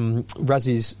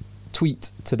Razzy's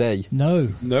tweet today? No,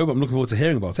 but I'm looking forward to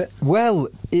hearing about it. Well,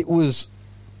 it was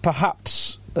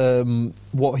perhaps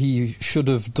what he should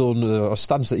have done, a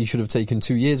stance that he should have taken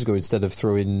 2 years ago instead of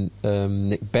throwing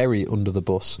Nick Berry under the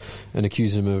bus and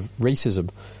accusing him of racism,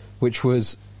 which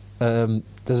was there's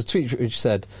a tweet which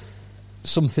said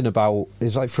something about,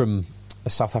 it's like from a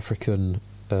South African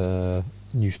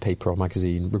newspaper or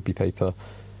magazine, rugby paper,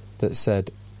 that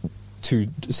said to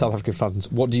South African fans,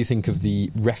 what do you think of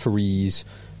the referee's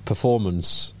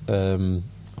performance?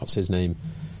 What's his name?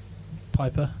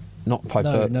 Piper. Not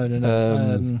Piper.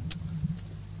 No.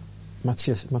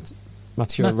 Mathieu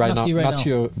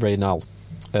Reynal. Reynal.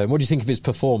 What do you think of his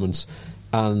performance?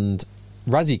 And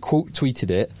Razzie tweeted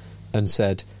it and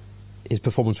said his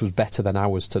performance was better than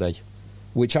ours today,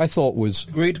 which I thought was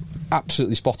agreed,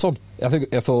 absolutely spot on. I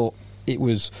thought it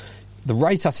was the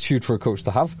right attitude for a coach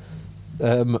to have,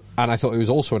 and I thought it was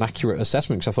also an accurate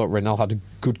assessment because I thought Reynal had a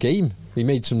good game. He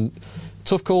made some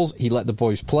tough calls. He let the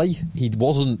boys play. He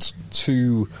wasn't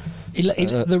too.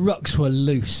 The rucks were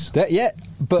loose.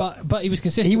 But he was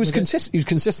consistent. He was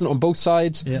consistent on both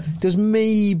sides. Yeah. There's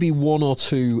maybe one or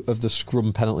two of the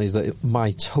scrum penalties that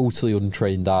my totally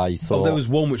untrained eye thought. There was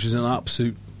one which is an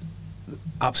absolute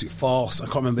farce. I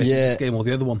can't remember if it was this game or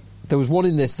the other one. There was one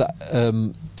in this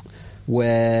that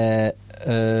where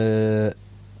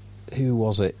who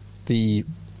was it? It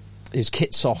was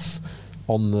Kitshoff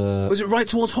on the. Was it right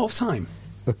towards half time?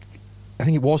 I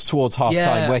think it was towards half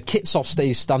time, where Kitshoff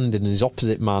stays standing and his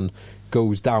opposite man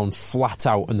goes down flat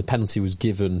out, and the penalty was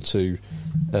given to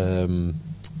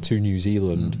New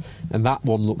Zealand, and that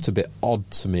one looked a bit odd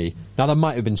to me. Now there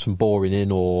might have been some boring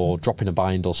in or dropping a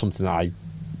bind or something that I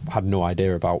had no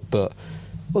idea about, but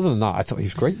other than that, I thought he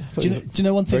was great. Do you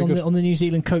know one thing on the New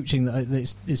Zealand coaching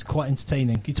that is quite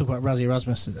entertaining? You talk about Rassie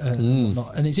Erasmus and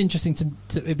whatnot, and it's interesting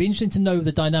it'd be interesting to know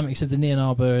the dynamics of the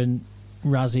Nienaber and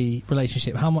Rassie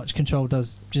relationship. How much control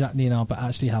does Jack Nienaber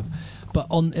actually have? But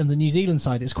on the New Zealand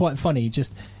side, it's quite funny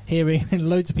just hearing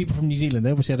loads of people from New Zealand.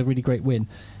 They obviously had a really great win,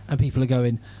 and people are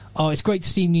going, "Oh, it's great to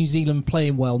see New Zealand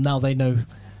playing well." Now they know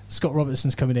Scott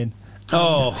Robertson's coming in.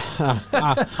 Oh,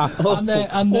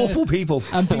 awful people,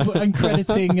 and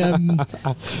crediting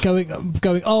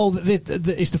going. Oh,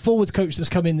 it's the forwards coach that's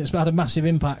come in that's had a massive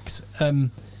impact.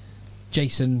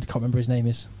 Jason, can't remember his name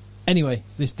is. Anyway,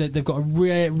 they've got a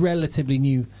relatively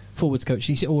new forwards coach.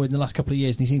 Or in the last couple of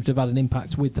years, and he seems to have had an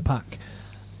impact with the pack.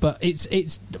 But it's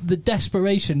the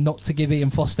desperation not to give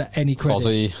Ian Foster any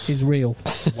credit is real.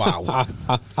 Wow.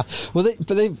 Well,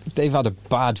 they've had a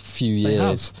bad few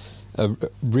years.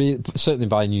 Certainly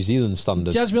by New Zealand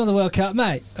standards. Judge me on the World Cup,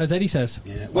 mate, as Eddie says.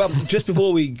 Yeah. Well, just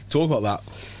before we talk about that,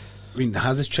 I mean,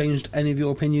 has this changed any of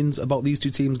your opinions about these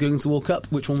two teams going to the World Cup?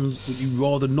 Which one would you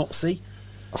rather not see?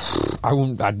 I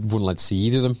wouldn't like to see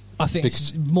either of them. I think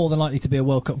it's more than likely to be a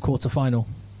World Cup quarter final.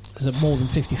 There's a more than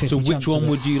 50-50 So which one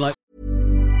would you like?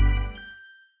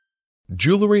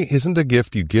 Jewelry isn't a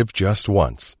gift you give just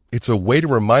once. It's a way to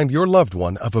remind your loved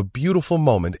one of a beautiful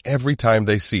moment every time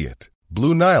they see it.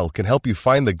 Blue Nile can help you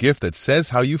find the gift that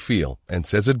says how you feel and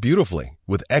says it beautifully,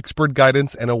 with expert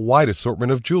guidance and a wide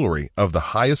assortment of jewelry of the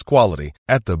highest quality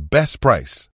at the best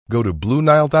price. Go to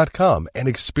BlueNile.com and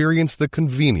experience the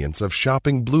convenience of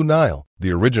shopping Blue Nile,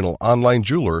 the original online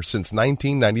jeweler since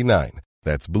 1999.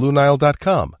 That's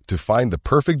BlueNile.com to find the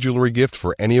perfect jewelry gift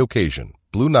for any occasion.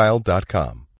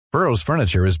 BlueNile.com. Burrow's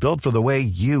furniture is built for the way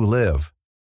you live.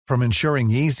 From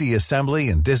ensuring easy assembly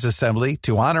and disassembly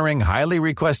to honoring highly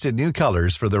requested new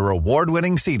colors for their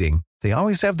award-winning seating, they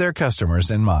always have their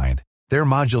customers in mind. Their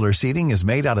modular seating is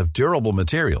made out of durable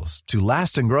materials to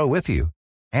last and grow with you.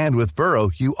 And with Burrow,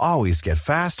 you always get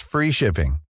fast, free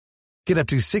shipping. Get up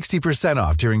to 60%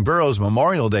 off during Burrow's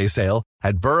Memorial Day sale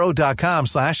at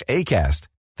burrow.com/ACAST.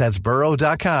 That's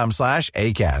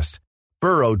burrow.com/ACAST.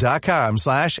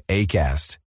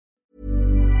 burrow.com/ACAST.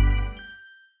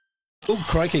 Oh,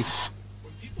 crikey.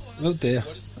 Oh, dear.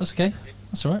 That's okay.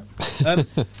 That's all right.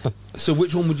 So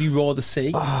which one would you rather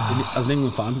see as an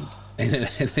England fan in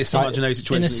this imaginary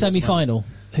situation? In a semi-final.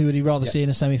 Who would you rather see in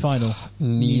a semi-final?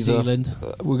 New Zealand.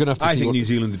 We're going to have to I see think New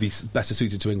Zealand would be better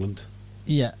suited to England.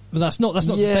 Yeah, but that's not to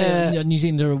say that New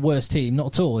Zealand are a worse team. Not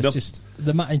at all. It's just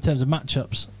in terms of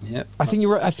matchups. Yeah, I think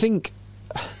you're right. I think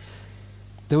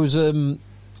there was the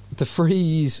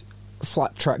phrase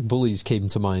 "flat track bullies" came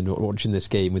to mind watching this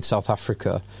game with South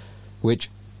Africa, which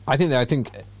I think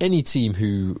any team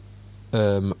who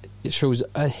it shows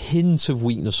a hint of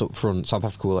weakness up front, South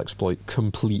Africa will exploit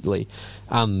completely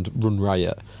and run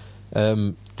riot.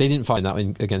 They didn't find that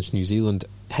against New Zealand,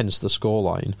 hence the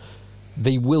scoreline.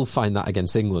 They will find that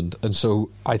against England, and so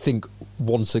I think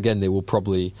once again they will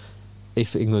probably,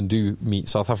 if England do meet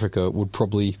South Africa,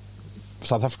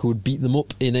 South Africa would beat them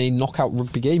up in a knockout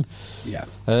rugby game. Yeah.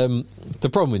 The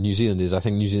problem with New Zealand is I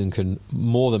think New Zealand can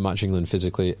more than match England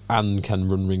physically and can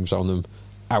run rings on them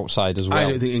outside as well. I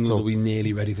don't think England will be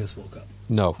nearly ready for this World Cup.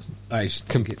 No, I just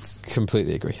think it's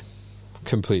completely agree.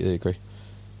 Completely agree.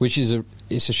 Which is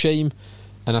it's a shame,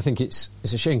 and I think it's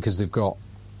a shame because they've got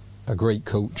a great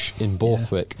coach in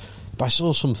Borthwick. Yeah. But I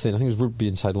saw something, I think it was Rugby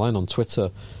Inside Line on Twitter,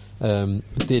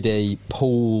 did a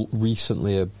poll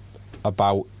recently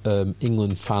about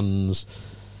England fans'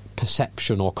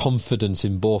 perception or confidence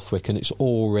in Borthwick, and it's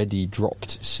already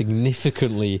dropped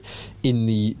significantly in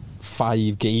the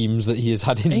 5 games that he has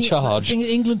had in charge. I think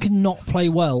England cannot play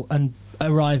well and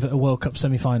arrive at a World Cup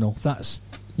semi-final. That's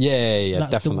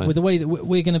definitely. With the way that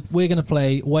we're going to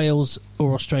play Wales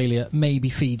or Australia, maybe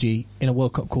Fiji in a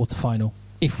World Cup quarter-final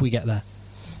if we get there.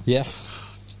 Yeah,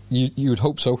 you would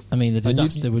hope so. I mean, the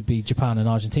disaster would be Japan and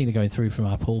Argentina going through from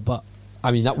our pool, but I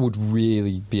mean that would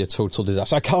really be a total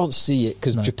disaster. I can't see it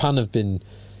because Japan have been.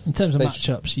 In terms of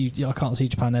matchups, I can't see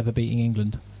Japan ever beating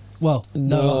England. Well,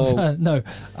 no. No.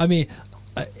 I mean,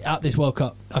 at this World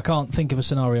Cup, I can't think of a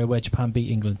scenario where Japan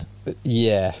beat England.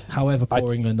 Yeah. However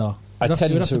poor England are. It would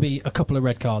have to be a couple of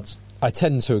red cards. I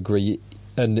tend to agree.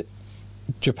 And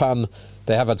Japan,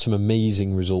 they have had some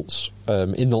amazing results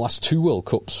in the last 2 World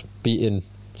Cups, beating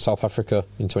South Africa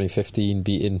in 2015,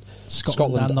 beating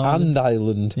Scotland and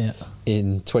Ireland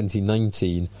in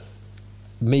 2019.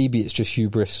 Maybe it's just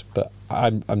hubris, but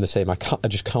I'm the same. I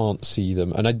just can't see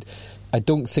them. And I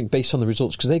don't think, based on the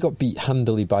results, because they got beat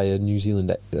handily by a New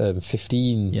Zealand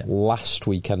 15 last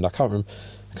weekend. I can't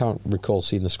recall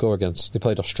seeing the score against. They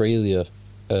played Australia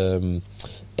A,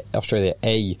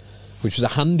 which was a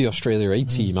handy Australia A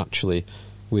team actually,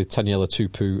 with Taniela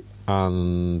Tupu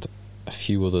and a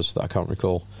few others that I can't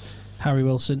recall. Harry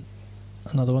Wilson,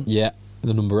 another one. Yeah,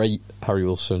 the number 8, Harry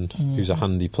Wilson, who's a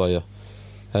handy player.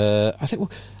 I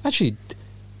think actually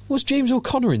was James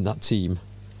O'Connor in that team?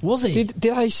 Was he?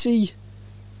 Did I see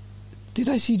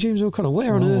James O'Connor?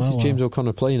 Where on earth is James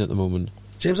O'Connor playing at the moment?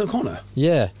 James O'Connor?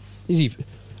 Yeah. Is he?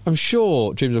 I'm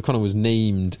sure James O'Connor was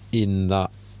named in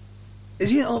that. Is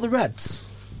he at all the Reds?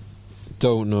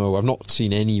 Don't know. I've not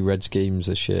seen any Reds games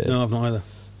this year. No, I've not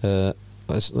either.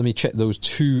 Let me check those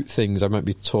 2 things. I might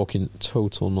be talking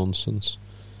total nonsense.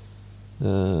 We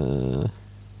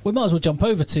might as well jump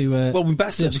over to we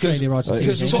better,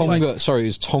 Australia-Argentina. Tonga. Sorry, it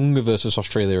was Tonga versus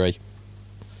Australia A,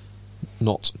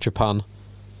 not Japan.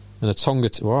 And a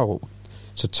Tonga. Wow.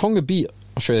 So Tonga beat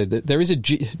Australia. There is a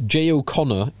Jay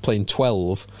O'Connor playing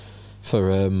 12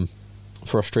 for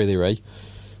Australia A.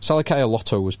 Salakai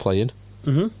Lotto was playing.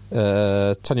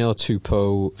 Taniela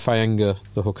Tupou, Faianga,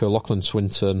 the hooker, Lachlan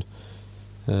Swinton,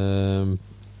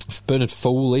 Bernard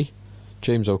Foley,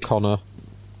 James O'Connor.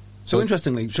 So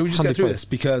interestingly, shall we just get through this?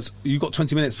 Because you've got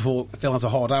 20 minutes before Phil has a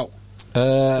hard out.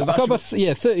 I've got about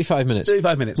 35 minutes.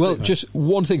 35 minutes. Well, 35 just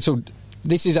one thing. So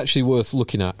this is actually worth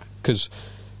looking at because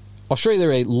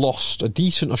Australia A lost, a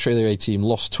decent Australia A team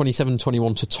lost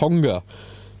 27-21 to Tonga.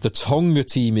 The Tonga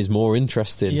team is more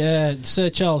interesting. Yeah, Sir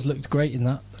Charles looked great in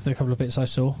that. The couple of bits I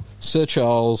saw. Sir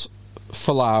Charles,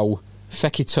 Falau,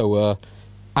 Fekitoa,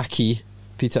 Aki,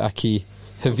 Peter Aki,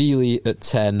 Havili at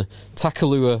 10,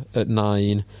 Takalua at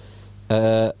 9,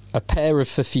 a pair of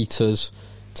Fafitas,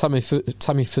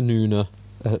 Tamifuna,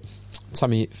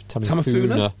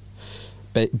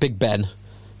 Big Ben,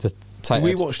 the tight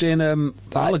we end. watched in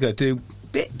Malaga do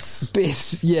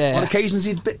bits, yeah. On occasions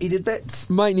he did bits.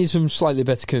 Might need some slightly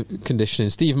better conditioning.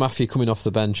 Steve Maffey coming off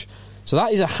the bench. So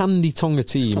that is a handy Tonga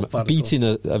team beating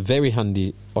a very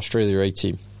handy Australia A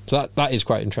team. So that is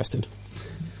quite interesting.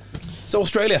 So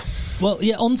Australia. Well,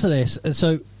 yeah, onto this.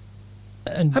 So,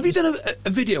 have you done a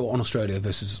video on Australia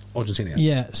versus Argentina?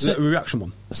 Yeah. A reaction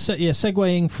one?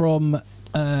 Segueing from,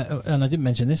 and I didn't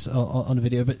mention this on the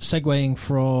video, but segueing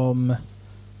from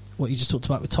what you just talked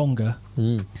about with Tonga,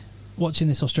 watching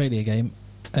this Australia game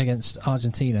against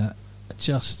Argentina,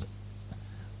 just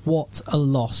what a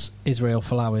loss Israel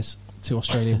Folau is to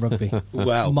Australian rugby.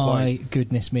 Well, my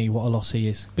goodness me, what a loss he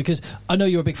is. Because I know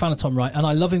you're a big fan of Tom Wright, and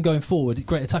I love him going forward.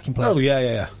 Great attacking player. Oh,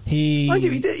 yeah. He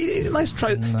did a nice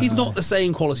try. No. He's not the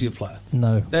same quality of player.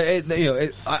 No.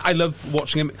 I love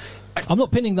watching him. I'm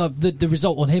not pinning the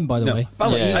result on him, by the way.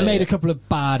 I made a couple of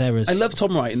bad errors. I love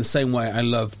Tom Wright in the same way I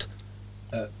loved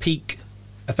peak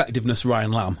effectiveness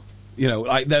Ryan Lamb.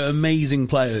 Like they're amazing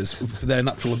players for their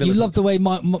natural ability. You love the way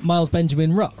Miles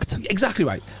Benjamin rucked. Exactly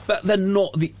right, but they're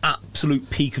not the absolute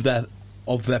peak of their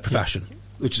profession,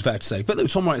 which is fair to say. But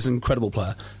Tom Wright is an incredible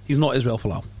player. He's not Israel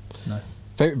Folau. No,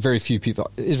 very, very few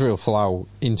people. Israel Folau,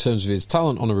 in terms of his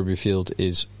talent on a rugby field,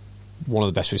 is one of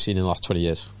the best we've seen in the last 20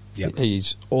 years. Yep.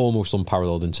 He's almost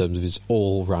unparalleled in terms of his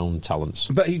all-round talents.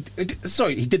 But he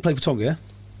did play for Tonga, yeah?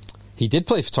 He did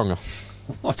play for Tonga.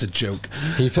 What a joke.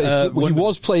 He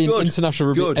was playing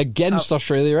international rugby against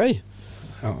Australia A.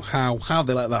 How have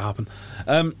they let that happen?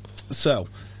 So,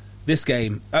 this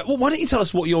game... why don't you tell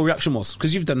us what your reaction was?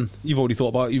 Because you've already thought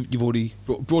about it, you've already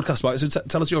broadcast about it, so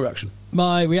tell us your reaction.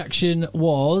 My reaction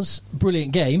was,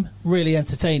 brilliant game, really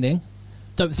entertaining.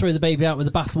 Don't throw the baby out with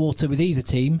the bathwater with either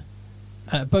team.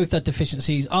 Both had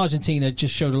deficiencies. Argentina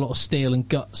just showed a lot of steel and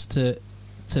guts to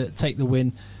take the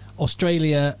win.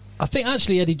 Australia, I think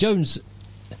actually Eddie Jones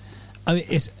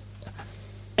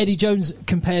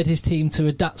compared his team to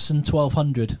a Datsun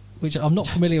 1200, which I'm not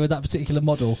familiar with that particular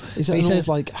model. Is that an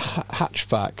old,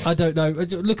 hatchback? I don't know.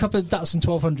 Look up a Datsun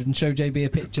 1200 and show JB a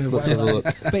picture of whatever.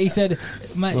 But he said,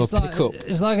 mate, it's like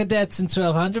a Datsun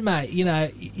 1200, mate.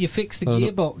 You fix the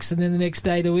gearbox and then the next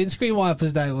day the windscreen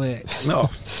wipers don't work.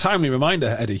 No, timely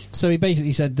reminder, Eddie. So he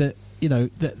basically said that,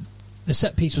 that the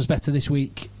set piece was better this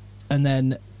week, and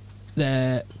then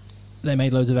they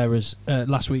made loads of errors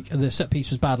last week. The set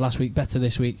piece was bad last week, better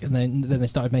this week, and then they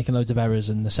started making loads of errors,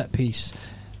 and the set piece...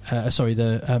 there was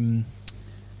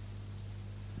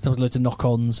loads of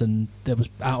knock-ons, and there was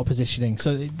out of positioning.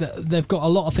 So they've got a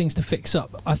lot of things to fix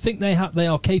up. I think they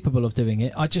are capable of doing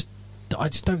it. I just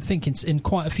don't think in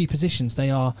quite a few positions they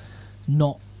are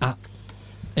not at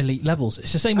elite levels.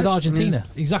 It's the same with Argentina.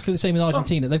 Exactly the same with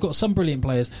Argentina. They've got some brilliant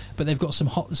players, but they've got some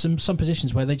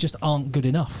positions where they just aren't good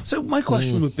enough. So my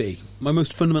question would be, my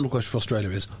most fundamental question for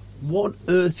Australia is, what on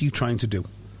earth are you trying to do?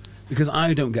 Because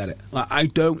I don't get it. I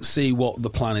don't see what the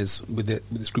plan is with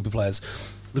this group of players.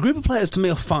 The group of players, to me,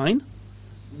 are fine.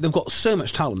 They've got so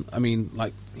much talent. I mean,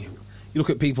 you look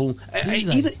at people...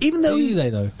 Even though... Do they,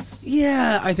 though?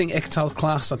 Yeah, I think Ekatal's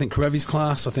class. I think Karevi's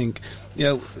class. I think,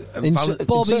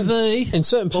 Bobby V. In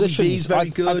certain positions... Bobby V's very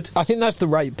good. I think that's the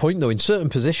right point, though. In certain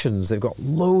positions, they've got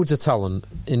loads of talent.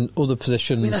 In other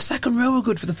positions... their second row are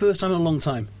good for the first time in a long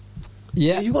time.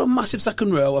 Yeah. You've got a massive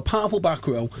second row, a powerful back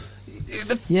row...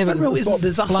 The front row isn't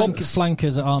disastrous.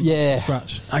 Flankers aren't up to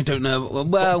scratch. I don't know.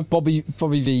 Well, Bobby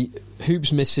V.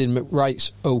 Hoop's missing.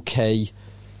 McWright's okay.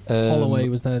 Holloway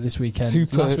was there this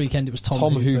weekend. Last weekend it was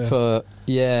Tom Hooper.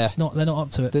 Yeah, they're not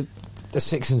up to it. The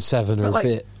 6 and 7 are a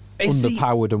bit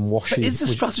underpowered and washy. Is the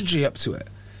strategy up to it?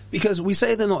 Because we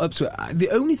say they're not up to it.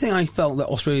 The only thing I felt that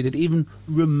Australia did even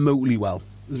remotely well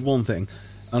is one thing,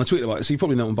 and I tweeted about it, so you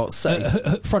probably know what I'm about to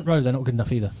say. Front row, they're not good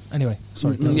enough either. Anyway,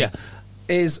 sorry.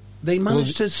 Is they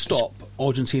managed to stop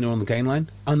Argentina on the gain line,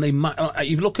 and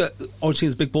you look at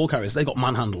Argentina's big ball carriers, they got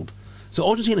manhandled. So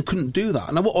Argentina couldn't do that.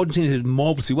 And what Argentina did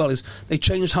marvellously well is they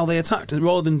changed how they attacked.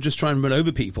 Rather than just try and run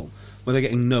over people where they're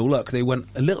getting no luck, they went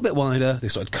a little bit wider, they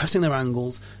started cutting their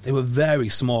angles, they were very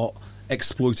smart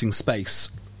exploiting space.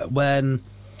 When,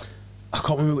 I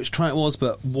can't remember which try it was,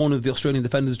 but one of the Australian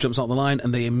defenders jumps out the line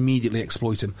and they immediately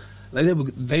exploit him. They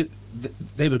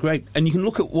were great. And you can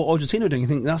look at what Argentina are doing and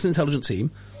think that's an intelligent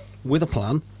team with a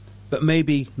plan, but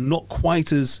maybe not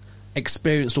quite as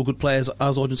experienced or good players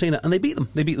as Argentina, and they beat them.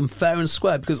 They beat them fair and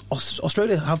square because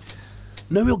Australia have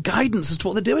no real guidance as to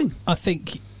what they're doing. I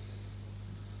think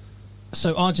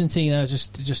So Argentina,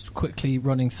 just quickly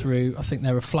running through, I think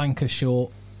they're a flanker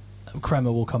short.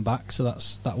 Kremer will come back, so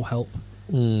that will help.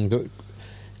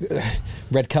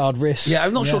 Red card risk. Yeah,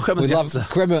 I'm not sure Kremer's the answer.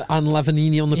 Kremer and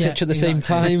Lavanini on the pitch at the same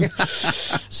time.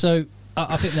 So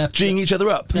I think they're G'ing each other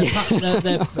up.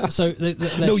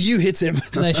 No, you hit him.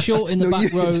 They're short in the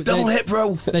back row. Double hit,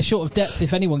 bro. They're short of depth.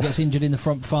 If anyone gets injured in the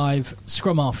front five,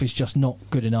 scrum half is just not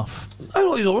good enough. I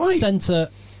thought he was all right. Centre,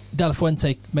 De La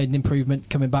Fuente made an improvement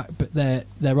coming back, but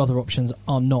their other options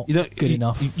are not good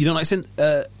enough. You don't like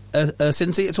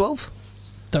Cincy at 12?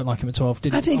 Don't like him at 12. I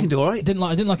think he can do all right. I didn't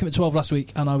like him at 12 last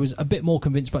week, and I was a bit more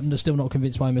convinced, but still not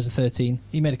convinced by him as a 13.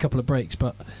 He made a couple of breaks,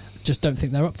 but just don't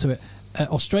think they're up to it.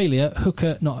 Australia,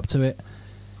 hooker, not up to it.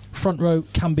 Front row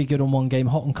can be good on one game,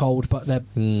 hot and cold, but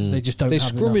they just don't. They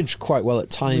have scrummage quite well at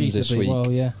times this week.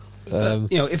 Well, yeah.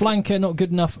 Flanker, not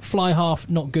good enough. Fly half,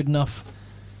 not good enough.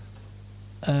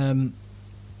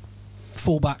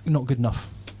 Fullback, not good enough.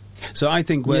 So I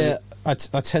think I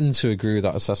tend to agree with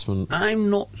that assessment. I'm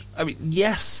not. I mean,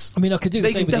 yes. I mean, I could do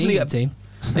the same with the England team.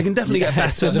 They can definitely get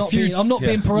better. I'm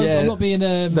not being.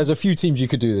 There's a few teams you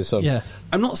could do this on. Yeah.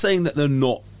 I'm not saying that they're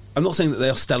not. I'm not saying that they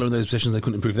are stellar in those positions. They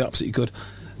couldn't improve. They absolutely could.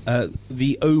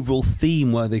 The overall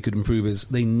theme where they could improve is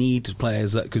they need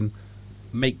players that can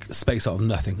make space out of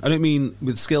nothing. I don't mean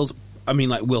with skills. I mean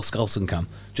like Will Skelton can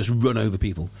just run over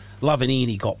people.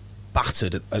 Lavanini got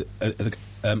battered at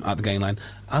the game line,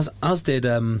 as did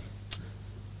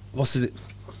what's it?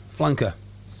 Flanker.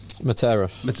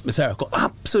 Matera got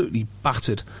absolutely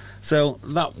battered. So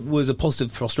that was a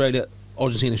positive for Australia.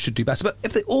 Argentina should do better. But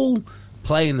if they all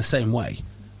play in the same way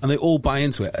and they all buy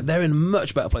into it, they're in a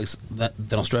much better place than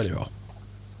Australia are.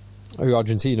 Oh,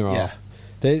 Argentina are.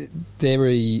 Yeah. They're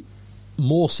a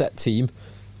more set team,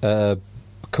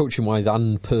 coaching-wise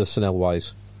and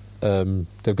personnel-wise.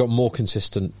 They've got more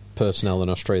consistent personnel than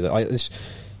Australia.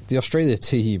 The Australia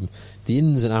team, the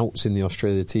ins and outs in the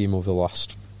Australia team over the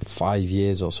last 5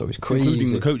 years or so is crazy.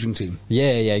 Including the coaching team.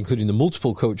 Yeah, including the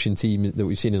multiple coaching team that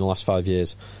we've seen in the last 5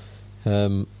 years.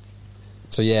 So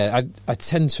yeah, I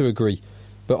tend to agree.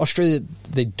 But Australia,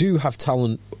 they do have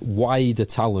talent, wider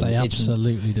talent. They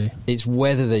absolutely do. It's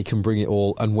whether they can bring it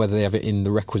all and whether they have it in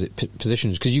the requisite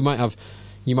positions. Because you might have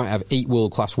 8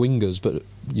 world-class wingers, but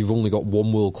you've only got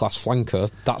 1 world-class flanker.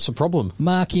 That's a problem.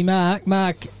 Mark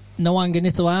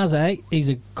Nwanganitoaze, he's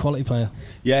a quality player.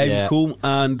 Yeah, he was cool.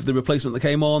 And the replacement that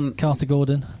came on, Carter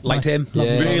Gordon, liked him.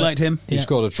 Really liked him. He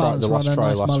scored the last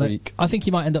try last week. I think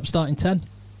he might end up starting 10.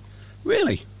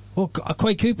 Really? Well,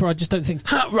 Quade Cooper, I just don't think.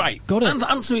 Right. Got it.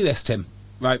 Answer me this, Tim.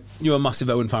 Right, you're a massive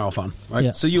Owen Farrell fan, right?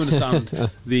 Yeah. So you understand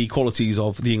the qualities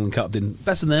of the England captain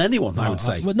better than anyone, I would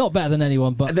say. Well, not better than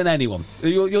anyone, but than anyone.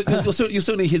 You're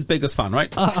certainly his biggest fan,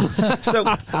 right? So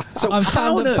I'm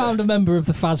found a member of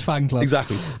the Faz fan club.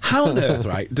 Exactly. How on earth,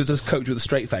 right, does this coach with a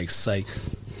straight face say,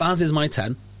 Faz is my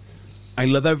 10, I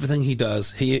love everything he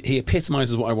does, he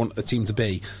epitomises what I want the team to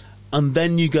be, and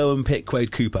then you go and pick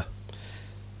Quade Cooper?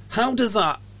 How does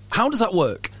that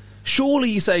work? Surely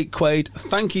you say, Quade,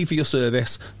 thank you for your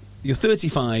service. You're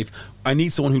 35. I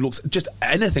need someone who looks just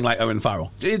anything like Owen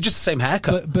Farrell. Just the same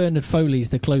haircut. But Bernard Foley's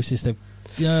the closest.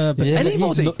 Bernard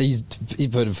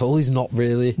Foley's not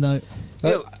really. No.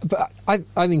 But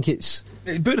I think it's...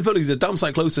 Bernard Foley's a damn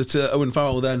sight closer to Owen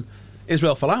Farrell than Quade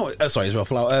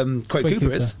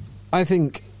Cooper is. I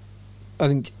think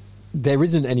there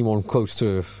isn't anyone close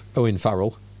to Owen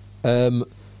Farrell.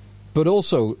 But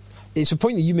also... It's a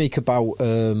point that you make about,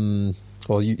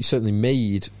 or you certainly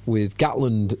made with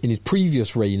Gatland in his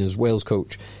previous reign as Wales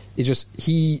coach. It's just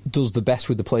he does the best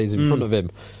with the players in front of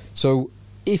him. So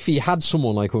if he had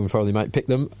someone like Owen Farrell, he might pick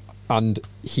them. And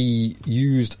he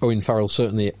used Owen Farrell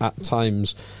certainly at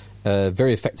times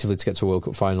very effectively to get to a World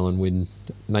Cup final and win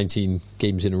 19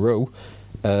 games in a row.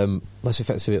 Less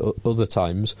effectively at other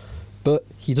times. But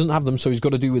he doesn't have them, so he's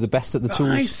got to do with the best at the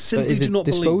tools at his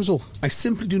disposal. I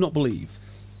simply do not believe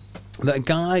that a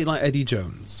guy like Eddie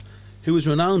Jones, who was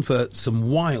renowned for some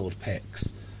wild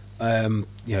picks,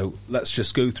 let's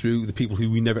just go through the people who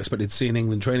we never expected to see in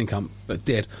England training camp, but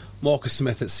did. Marcus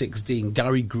Smith at 16,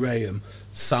 Gary Graham,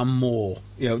 Sam Moore.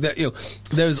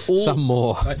 There's all. Sam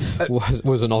Moore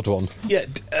was an odd one. Yeah,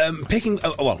 picking.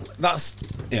 That's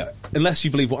unless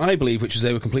you believe what I believe, which is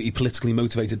they were completely politically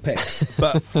motivated picks.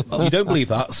 But you don't believe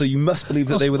that, so you must believe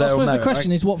that they were there. I suppose the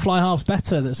question is, what fly half's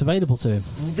better that's available to him?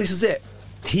 Well, this is it.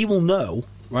 He will know,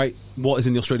 right, what is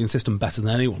in the Australian system better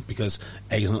than anyone, because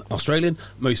he's an Australian,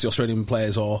 most of the Australian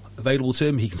players are available to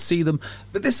him, he can see them,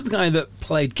 but this is the guy that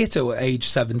played Gitto at age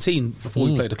 17 before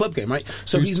he played a club game, right?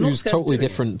 So he's not totally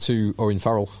different to Owen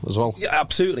Farrell as well. Yeah,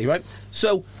 absolutely, right?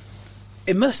 So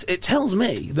It tells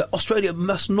me that Australia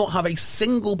must not have a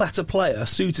single better player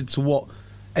suited to what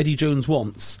Eddie Jones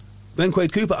wants than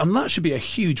Quade Cooper, and that should be a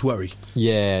huge worry.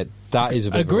 Yeah, that is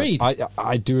a bit agreed.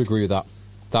 I do agree with that.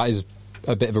 That is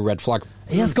a bit of a red flag.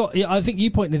 He has got. I think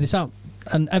you pointed this out,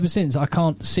 and ever since I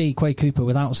can't see Quade Cooper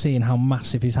without seeing how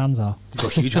massive his hands are. He's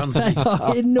got huge hands. They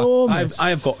are enormous. I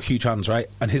have got huge hands, right?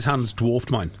 And his hands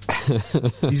dwarfed mine.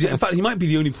 In fact, he might be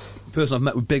the only person I've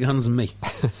met with bigger hands than me.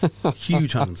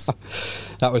 Huge hands.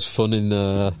 That was fun in.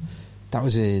 That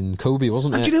was in Kobe,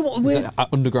 wasn't and it? Do you know what was weird?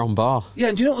 At Underground Bar. Yeah,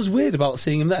 and do you know what was weird about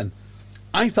seeing him then?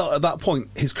 I felt at that point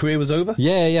his career was over.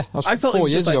 Yeah. That was I felt 4 he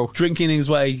was years just, ago. Drinking his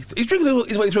way. He's drinking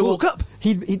his way through a World Cup.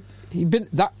 He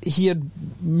had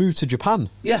moved to Japan.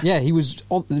 Yeah. He was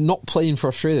not playing for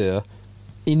Australia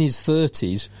in his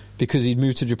 30s because he'd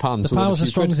moved to Japan. The power's a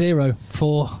strong zero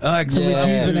to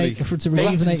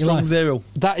rejuvenate your life. Zero.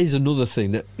 That is another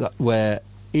thing that where,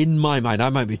 in my mind, I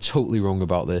might be totally wrong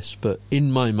about this, but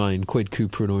in my mind, Quade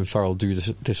Cooper and Owen Farrell do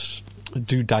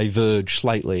diverge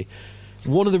slightly.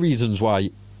 One of the reasons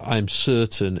why I'm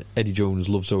certain Eddie Jones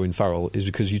loves Owen Farrell is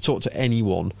because you talk to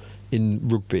anyone in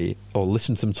rugby or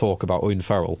listen to them talk about Owen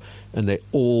Farrell and they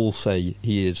all say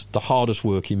he is the hardest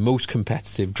working, most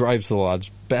competitive, drives the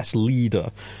lads, best leader.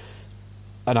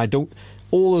 And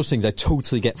all those things I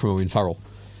totally get from Owen Farrell.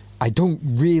 I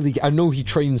know he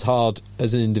trains hard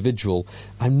as an individual.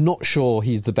 I'm not sure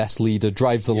he's the best leader,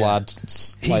 drives the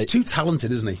lads. He's too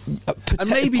talented, isn't he? And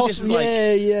maybe this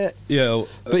is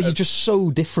but he's just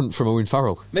so different from Owen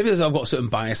Farrell. Maybe I've got a certain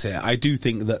bias here. I do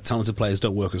think that talented players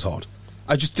don't work as hard.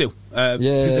 I just do.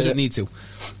 Because they don't need to.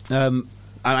 And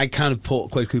I kind of put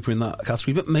Quade Cooper in that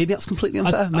category, but maybe that's completely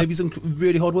unfair. Maybe he's a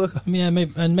really hard worker. Yeah,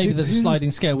 maybe there's a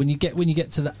sliding scale. When you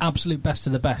get to the absolute best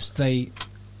of the best, they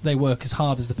work as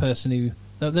hard as the person who...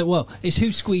 it's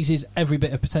who squeezes every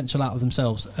bit of potential out of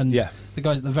themselves. And the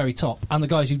guys at the very top and the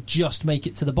guys who just make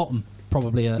it to the bottom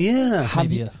probably are... Yeah.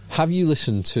 Have you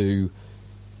listened to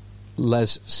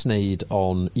Les Sneyd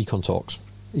on Econ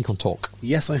Talk?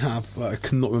 Yes, I have. I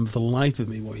cannot remember for the life of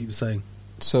me what he was saying.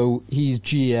 So he's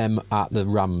GM at the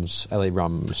Rams, LA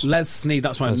Rams. Les Sneyd,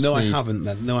 that's right. I haven't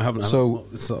then. No, I haven't. So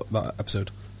it's that episode.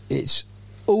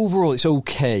 Overall, it's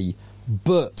okay.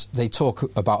 But they talk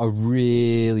about a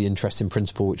really interesting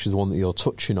principle, which is the one that you're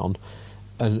touching on,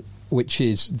 and which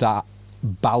is that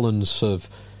balance of...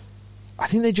 I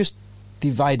think they just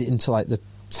divide it into like the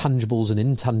tangibles and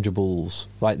intangibles.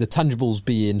 Like the tangibles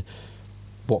being,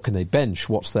 what can they bench?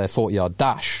 What's their 40-yard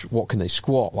dash? What can they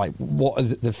squat? Like, what are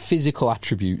the physical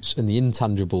attributes, and the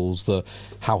intangibles,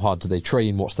 how hard do they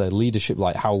train? What's their leadership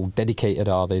like? How dedicated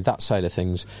are they? That side of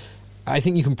things. I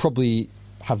think you can probably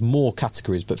have more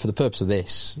categories, but for the purpose of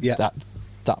this,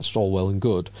 that's all well and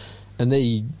good. And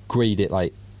they grade it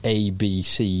like A, B,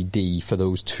 C, D for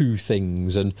those two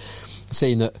things, and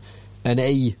saying that an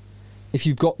A, if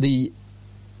you've got the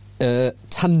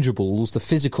tangibles, the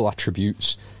physical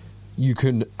attributes, you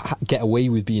can get away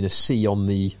with being a C on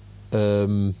the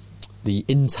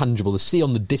intangible, the C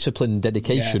on the discipline and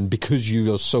dedication, because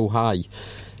you are so high.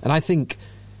 And I think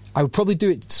I would probably do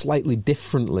it slightly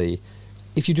differently.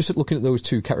 If you're just looking at those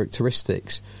two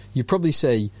characteristics, you'd probably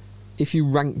say, if you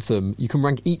ranked them, you can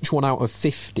rank each one out of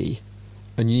 50,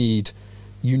 and you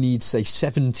need say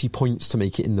 70 points to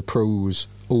make it in the pros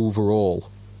overall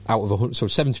out of 100. So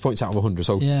 70 points out of 100.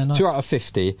 So nice. 2 out of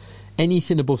 50.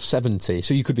 Anything above 70.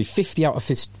 So you could be 50 out of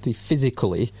 50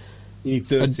 physically. You need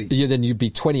 30. Then you'd be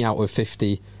 20 out of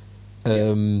 50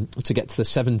 to get to the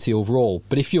 70 overall.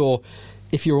 But if you're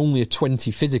only a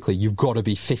 20 physically, you've got to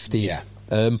be 50. Yeah.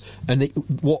 And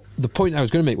the point I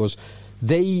was going to make was,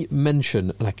 they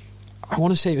mention, and I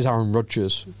want to say it was Aaron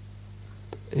Rodgers,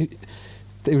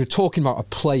 they were talking about a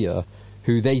player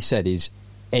who they said is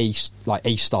a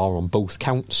star on both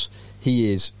counts.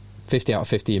 He is 50 out of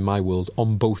 50 in my world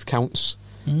on both counts.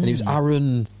 And it was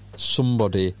Aaron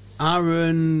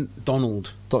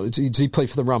Donald. Does he play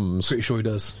for the Rams? Pretty sure he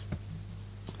does.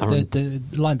 The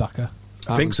linebacker.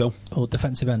 I think so. Or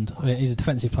defensive end. He's a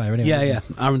defensive player anyway. Yeah.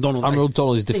 Aaron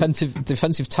Donald is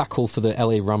defensive tackle for the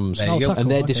LA Rams. And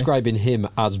they're describing him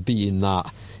as being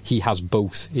that he has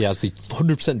both. He has the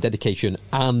 100% dedication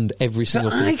and every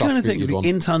single thing. I kind of think the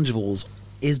intangibles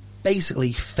is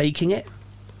basically faking it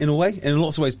in a way, in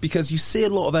lots of ways, because you see a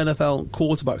lot of NFL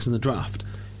quarterbacks in the draft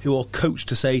who are coached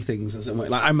to say things in some way.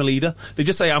 Like, I'm a leader. They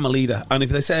just say I'm a leader, and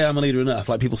if they say I'm a leader enough,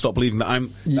 like, people stop believing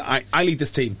that I lead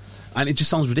this team. And it just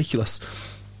sounds ridiculous.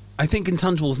 I think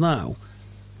intangibles now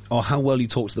are how well you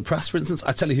talk to the press, for instance.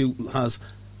 I tell you who has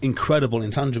incredible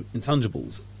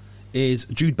intangibles is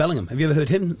Jude Bellingham. Have you ever heard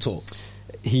him talk?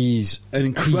 He's an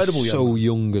incredible young man. So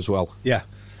young as well. Yeah.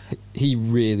 He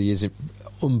really is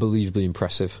unbelievably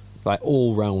impressive, like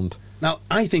all round. Now,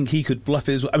 I think he could bluff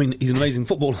his... I mean, he's an amazing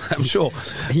footballer, I'm sure.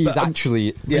 He's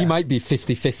actually... He might be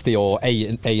 50-50 or A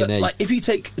and A. Like, if you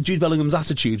take Jude Bellingham's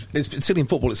attitude, particularly in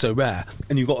football, it's so rare,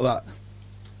 and you've got that...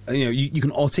 You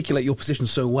can articulate your position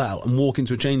so well and walk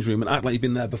into a change room and act like you've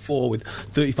been there before with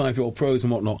 35-year-old pros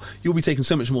and whatnot. You'll be taken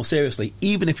so much more seriously,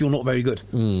 even if you're not very good.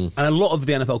 And a lot of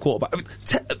the NFL quarterback...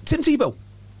 Tim Tebow.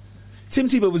 Tim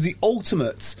Tebow was the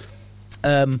ultimate...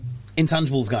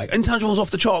 intangibles guy. Intangibles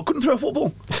off the chart. Couldn't throw a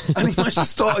football. And he managed to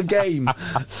start a game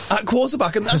at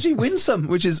quarterback and actually win some,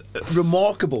 which is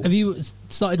remarkable. Have you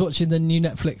started watching the new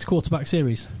Netflix quarterback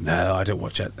series? No, I don't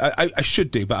watch it. I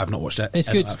should do, but I've not watched it. It's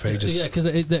good. For ages. Yeah, because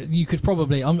you could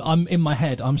probably... I'm in my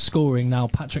head, I'm scoring now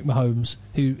Patrick Mahomes,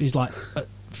 who is like a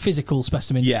physical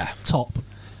specimen top,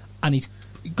 and he's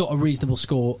got a reasonable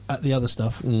score at the other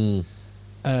stuff.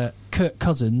 Kirk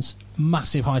Cousins,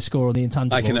 massive high score on the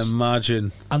intangibles. I can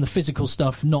imagine. And the physical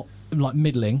stuff, not like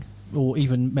middling, or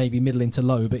even maybe middling to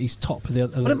low, but he's top of the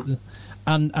other.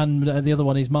 And the other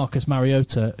one is Marcus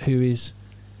Mariota, who is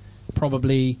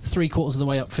probably 3/4 of the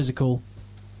way up physical,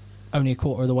 only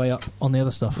 1/4 of the way up on the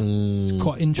other stuff. It's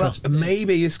quite interesting. Well,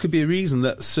 maybe this could be a reason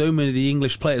that so many of the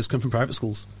English players come from private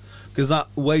schools. Because that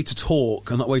way to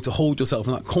talk and that way to hold yourself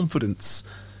and that confidence...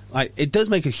 it does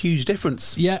make a huge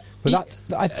difference. Yeah, but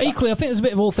equally, I think there's a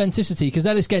bit of authenticity because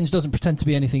Ellis Genge doesn't pretend to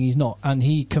be anything he's not, and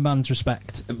he commands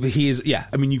respect. He is,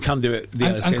 I mean, you can do it the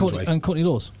Ellis Genge way. And Courtney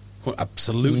Laws.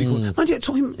 Absolutely. And yet,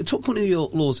 it took Courtney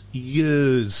Laws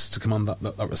years to command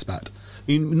that respect.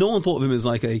 I mean, no one thought of him as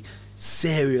like a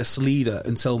serious leader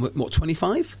until,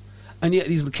 25? And yet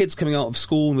these are the kids coming out of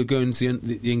school and they're going to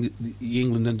the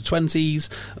England under-20s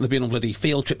and they've been on bloody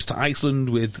field trips to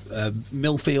Iceland with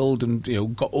Millfield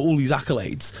and got all these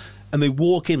accolades, and they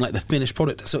walk in like the finished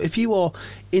product. So if you are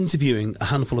interviewing a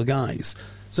handful of guys,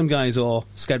 some guys are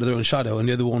scared of their own shadow and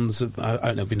the other ones have, I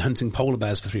don't know, been hunting polar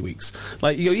bears for 3 weeks.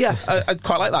 Like, you go, I'd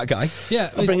quite like that guy. Yeah.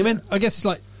 I'll bring him in. I guess it's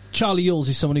like Charlie Yules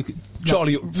is someone who...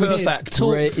 Perfect.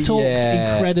 Talks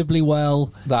incredibly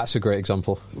well. That's a great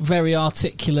example. Very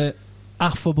articulate,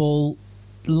 affable,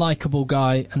 likeable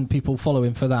guy, and people follow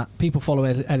him for that. People follow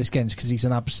Ellis Genge because he's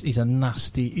a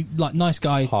nasty, nice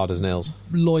guy, hard as nails,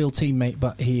 loyal teammate,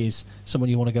 but he is someone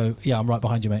you want to go, I'm right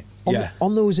behind you, mate.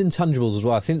 On those intangibles as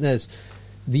well, I think there's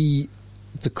the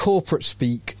corporate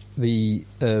speak, the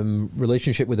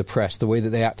relationship with the press, the way that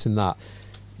they act in that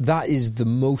is the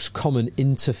most common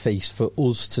interface for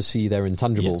us to see their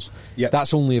intangibles.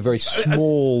 That's only a very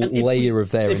small layer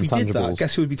of their intangibles. If we did that,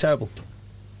 guess who would be terrible?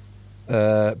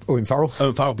 Owen Farrell.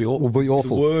 Owen Farrell would be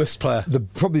awful. The worst player.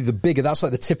 Probably the bigger. That's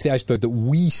like the tip of the iceberg that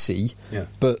we see. Yeah.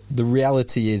 But the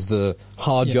reality is the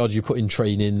hard yards you put in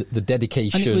training, the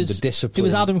dedication, the discipline. It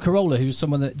was Adam Carolla, who's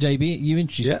someone that JB you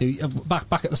introduced to back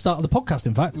at the start of the podcast.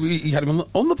 In fact, we had him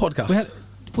on the podcast.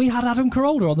 We had Adam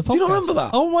Carolla on the podcast. Do you not remember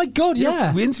that? Oh my god,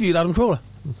 yeah. We interviewed Adam Carolla.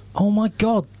 Oh my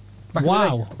god.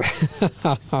 Wow.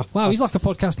 Wow, he's like a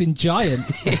podcasting giant.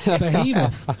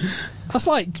 Behemoth. That's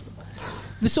like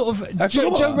the sort of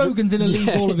Joe Rogan's in a league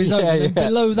all of his own. And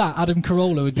below that, Adam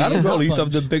Carolla would be. Adam Carolla used to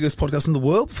have the biggest podcast in the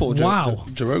world before Joe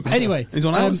Rogan. Anyway, he's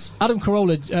on ours. Adam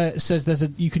Carolla says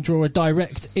you can draw a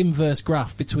direct inverse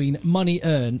graph between money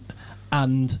earned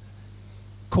and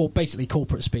basically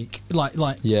corporate speak, like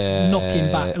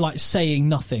knocking back, like saying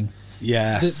nothing.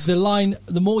 Yes. The line: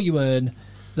 the more you earn,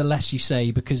 the less you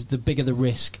say, because the bigger the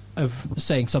risk of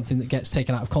saying something that gets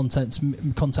taken out of context,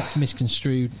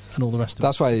 misconstrued, and all the rest of it.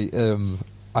 That's why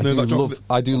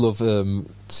I do love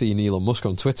seeing Elon Musk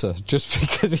on Twitter, just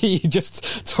because he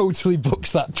just totally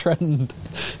bucks that trend.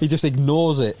 He just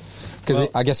ignores it. Because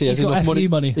I guess he has enough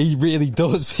money. He really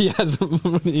does. He has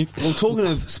money. Well, talking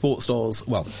of sports stars,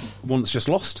 one that's just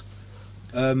lost,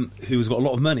 who's got a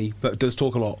lot of money but does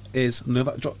talk a lot, is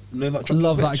Novak Djokovic.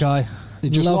 Love that guy.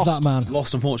 Love that man.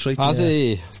 Lost, unfortunately. Has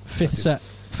he? Fifth set.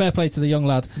 Fair play to the young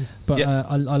lad, but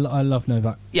I love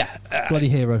Novak. Yeah, bloody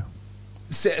hero.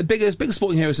 Biggest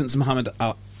sporting hero since Muhammad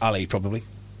Ali, probably.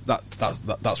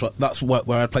 That's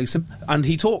where I'd place him. And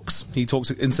he talks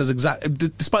and says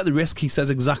despite the risk, he says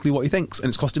exactly what he thinks, and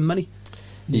it's cost him money.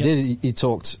 He did. He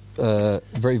talked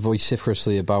very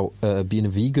vociferously about being a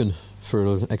vegan for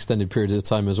an extended period of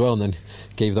time as well, and then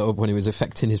gave that up when it was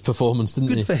affecting his performance, didn't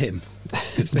he? Good for him.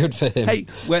 Good for him. Hey,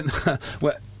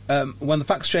 when the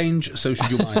facts change, so should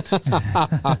your mind.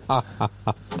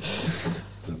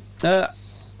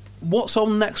 What's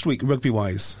on next week,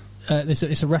 rugby-wise?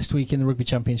 It's a rest week in the Rugby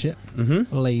Championship.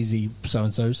 Mm-hmm. Lazy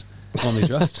so-and-sos. Only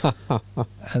just.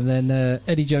 And then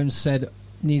Eddie Jones said,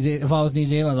 if I was New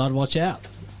Zealand, I'd watch out.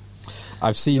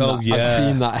 I've seen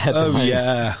that headline. Oh,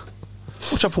 yeah.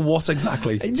 Watch out for what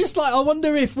exactly? Just like, I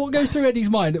wonder if what goes through Eddie's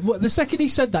mind. The second he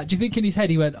said that, do you think in his head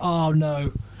he went, "Oh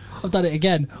no, I've done it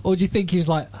again," or do you think he was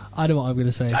like, "I know what I'm going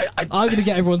to say. I'm going to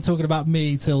get everyone talking about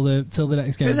me till the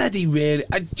next game"? Does Eddie really?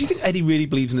 Do you think Eddie really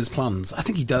believes in his plans? I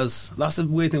think he does. That's the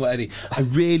weird thing about Eddie. I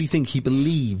really think he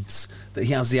believes that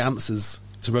he has the answers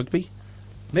to rugby.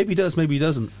 Maybe he does. Maybe he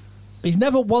doesn't. He's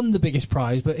never won the biggest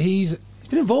prize, but he's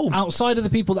been involved. Outside of the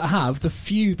people that have, the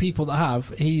few people that have,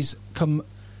 he's come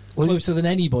closer than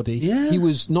anybody. Yeah. He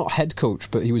was not head coach,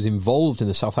 but he was involved in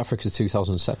the South Africa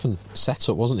 2007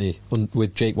 setup, wasn't he?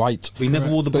 With Jake White. He never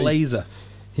wore the blazer.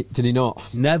 Did he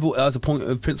not? Never. As a point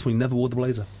of principle, he never wore the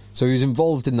blazer. So he was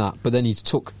involved in that, but then he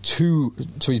took 2.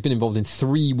 So he's been involved in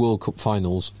 3 World Cup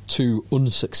finals, 2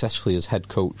 unsuccessfully as head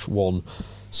coach, 1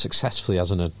 successfully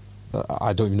as an.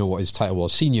 I don't even know what his title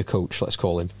was. Senior coach, let's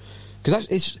call him,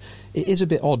 because it is a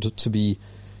bit odd to be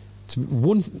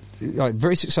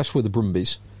very successful with the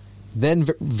Brumbies, then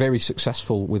very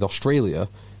successful with Australia,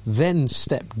 then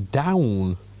step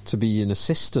down to be an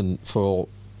assistant for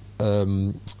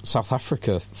South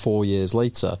Africa 4 years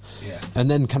later, and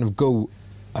then kind of go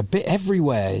a bit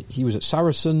everywhere. He was at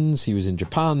Saracens, he was in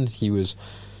Japan, he was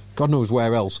God knows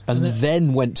where else, and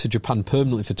then went to Japan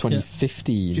permanently for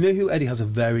 2015. Do you know who Eddie has a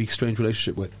very strange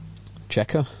relationship with?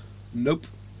 Checker? Nope.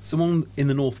 Someone in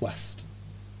the Northwest.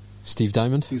 Steve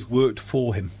Diamond? Who's worked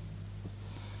for him.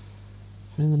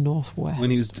 In the Northwest?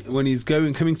 When he's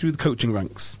coming through the coaching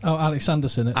ranks. Oh, Alex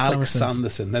Sanderson at Alex Saracens.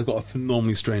 Sanderson. They've got a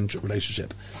phenomenally strange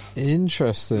relationship.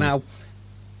 Interesting. Now,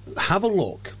 have a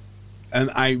look, and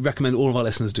I recommend all of our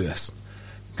listeners do this.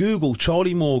 Google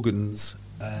Charlie Morgan's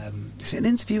is it an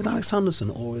interview with Alex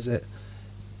Sanderson, or is it?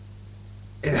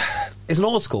 It's an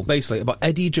article basically about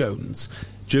Eddie Jones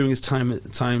during his time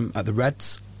at the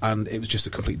Reds, and it was just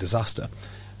a complete disaster.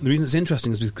 And the reason it's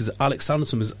interesting is because Alex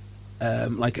Sanderson was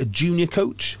like a junior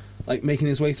coach, like making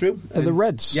his way through at the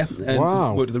Reds. Yeah, and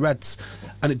wow. Worked at the Reds,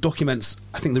 and it documents,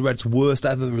 I think, the Reds' worst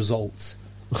ever result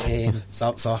in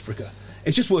South Africa.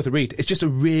 It's just worth a read. It's just a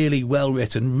really well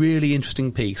written, really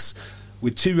interesting piece,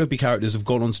 with 2 rugby characters have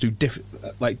gone on to do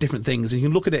different things, and you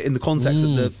can look at it in the context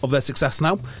of their success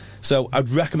now. So I'd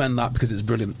recommend that because it's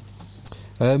brilliant.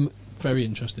 Very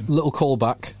interesting. Little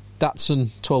callback.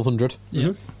 Datsun 1200.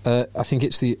 Yeah. I think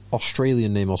it's the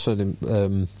Australian name or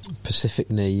certain Pacific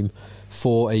name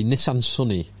for a Nissan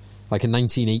Sunny, like a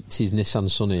 1980s Nissan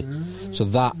Sunny. So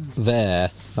that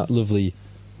lovely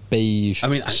beige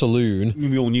saloon.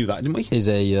 We all knew that, didn't we? Is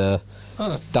a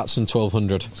Datsun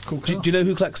 1200. It's a cool car. Do you know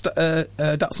who collects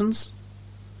Datsuns?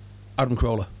 Adam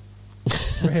Crawler.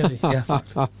 Really? Yeah,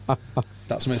 fact.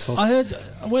 That's what it's called. I heard.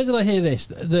 Where did I hear this?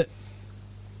 That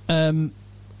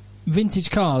vintage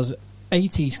cars,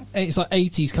 80s. It's like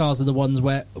 80s cars are the ones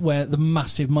where the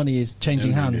massive money is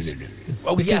changing hands. No.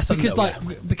 Oh, because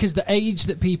because the age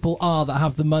that people are that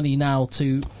have the money now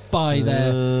to buy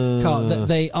their car,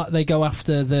 that they go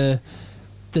after the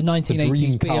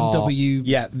 1980s BMW.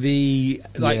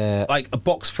 Yeah, like a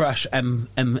box fresh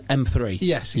M3.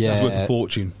 Yes, exactly. That's worth a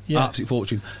fortune. Yeah. Absolute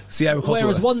fortune. Sierra Cosworth.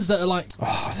 Whereas ones that are like the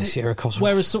Sierra Cosworth.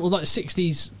 Whereas sort of like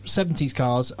 60s, 70s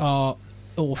cars are,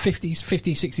 or 50s,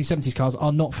 60s, 70s cars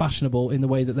are not fashionable in the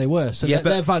way that they were. So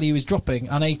their value is dropping,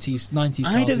 and 80s, 90s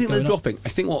cars I don't think they're up. dropping. I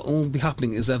think what will be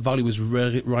happening is their value is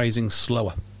rising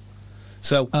slower.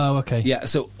 So, okay. Yeah,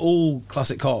 so all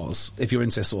classic cars, if you're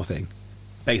into this sort of thing,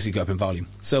 basically go up in volume.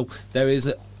 So there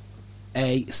is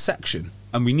a section,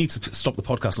 and we need to stop the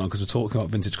podcast now because we're talking about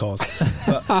vintage cars.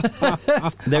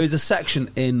 But there is a section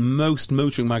in most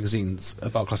motoring magazines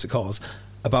about classic cars,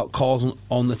 about cars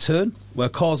on the turn, where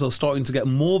cars are starting to get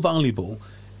more valuable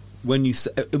when you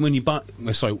sell them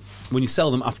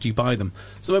after you buy them.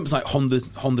 So it's like Honda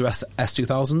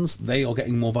S2000s, they are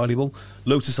getting more valuable.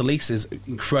 Lotus Elise is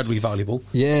incredibly valuable.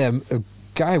 Yeah, a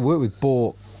guy I worked with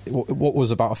bought what was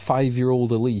about a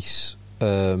 5-year-old Elise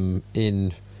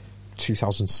in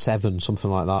 2007,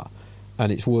 something like that,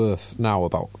 and it's worth now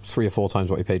about 3 or 4 times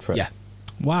what he paid for it. Yeah.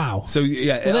 Wow. So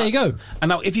yeah, well, there you go. And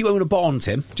now, if you own a barn,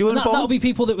 Tim, do you own a barn? That'll be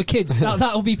people that were kids.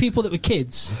 That'll be people that were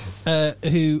kids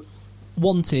who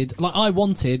wanted, like I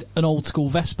wanted, an old school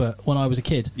Vespa when I was a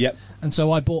kid. Yep. And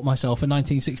so I bought myself a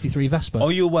 1963 Vespa.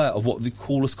 Are you aware of what the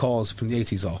coolest cars from the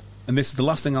 80s are? And this is the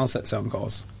last thing I'll set on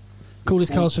cars.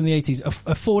 Coolest cars from the 80s.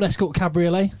 A Ford Escort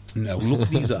Cabriolet? No, look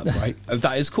these up, right?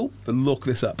 That is cool, but look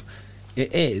this up.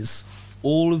 It is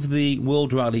all of the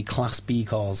World Rally Class B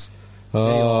cars.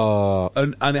 Oh.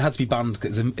 And it had to be banned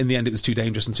because in the end it was too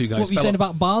dangerous and two guys What were you saying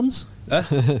about barns?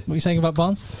 What were you saying about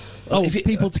barns?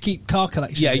 People to keep car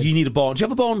collections. Yeah, in. you need a barn. Do you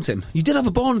have a barn, Tim? You did have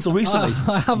a barn until recently.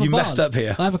 I have a You barn. messed up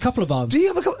here. I have a couple of barns. Do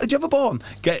you have a barn?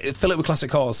 Fill it with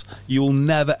classic cars. You will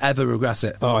never ever regret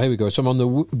it. Oh, here we go. So I'm on the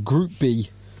Group B,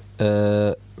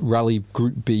 Rally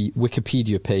Group B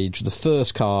Wikipedia page. The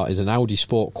first car is an Audi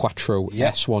Sport Quattro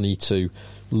S1E2.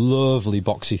 Lovely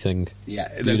boxy thing. Yeah,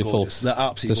 they're beautiful. Gorgeous. They're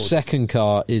absolutely The gorgeous. second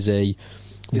car is a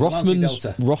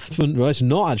Rothmans. Well, it's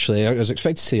not actually. I was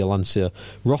expecting to see a Lancia.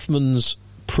 Rothmans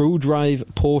ProDrive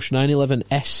Porsche 911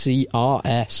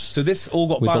 SCRS. So this all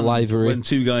got with the banned livery. when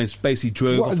two guys basically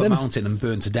drove off a mountain and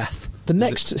burned to death. The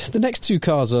next two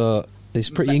cars are. It's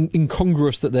pretty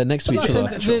incongruous that they're next to each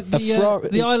other.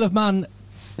 The Isle of Man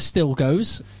still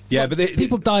goes. Yeah, but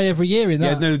people die every year in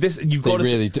that. Yeah, no, you've got to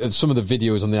really do. Some of the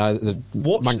videos on the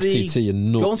Manx TT are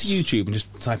nuts. Go onto YouTube and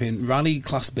just type in Rally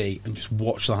Class B and just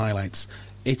watch the highlights.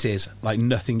 It is like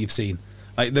nothing you've seen.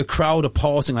 Like the crowd are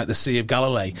parting like the Sea of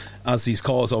Galilee as these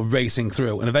cars are racing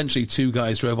through, and eventually two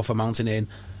guys drove off a mountain in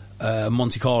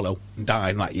Monte Carlo and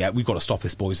died. Like, yeah, we've got to stop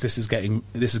this, boys. This is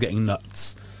getting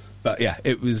nuts. But yeah,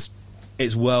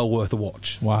 it's well worth a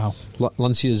watch. Wow.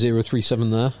 Lancia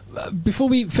 037 there. Before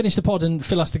we finish the pod and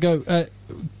Phil has to go,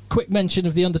 quick mention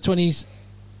of the under-20s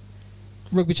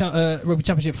rugby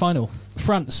championship final.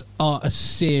 France are a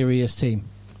serious team.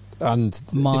 And is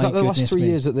that the last 3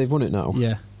 years that they've won it now?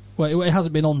 Yeah. Well, it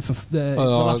hasn't been on for... the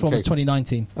last one was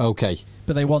 2019. Okay.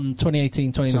 But they won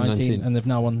 2018, 2019, and they've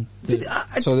now won...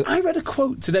 I read a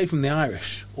quote today from the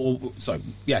Irish.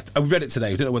 I read it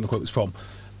today. I don't know when the quote was from.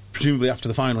 Presumably after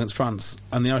the final against France,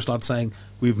 and the Irish lad saying,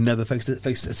 "We've never faced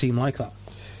a team like that."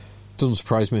 Doesn't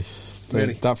surprise me.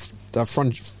 Really, that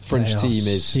French team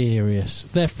is serious.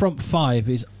 Their front five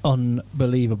is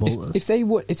unbelievable. If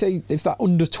that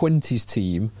under-20s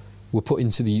team were put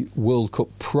into the World Cup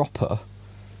proper,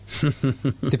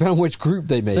 depending on which group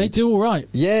they made, they do all right.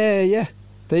 Yeah.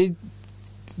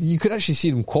 You could actually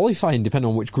see them qualifying depending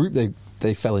on which group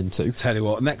they fell into. Tell you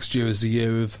what, next year is the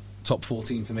year of top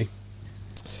 14 for me.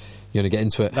 You're going to get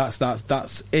into it.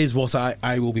 That is what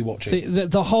I will be watching.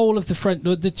 The whole of the French...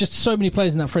 There's just so many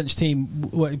players in that French team.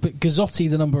 But Gazzotti,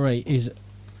 the number 8, is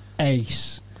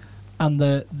ace. And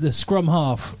the scrum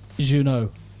half,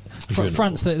 Junot.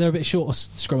 France, they're a bit short of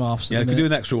scrum halves. Yeah, they could do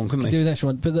an extra one, couldn't they? Could do an extra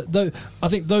one. But I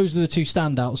think those are the two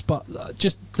standouts. But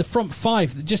just the front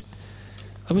five, just...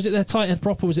 Was it their tight head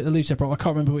prop or was it the loose head prop? I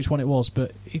can't remember which one it was.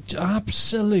 But it's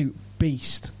absolute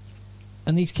beast.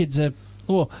 And these kids are...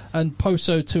 and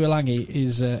Poso Tuolangi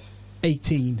is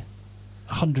 18,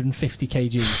 150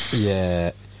 kgs.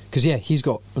 Yeah, because he's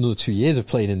got another 2 years of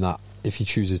playing in that if he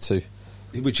chooses to.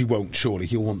 Which he won't, surely.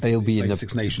 He'll be in the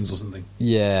Six Nations or something.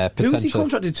 Yeah, potentially. Who is he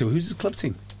contracted to? Who's his club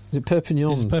team? Is it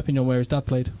Perpignan? It's Perpignan where his dad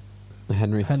played.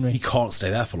 Henry. He can't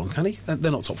stay there for long, can he?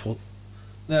 They're not top 4.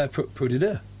 They're Pro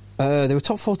D2. They were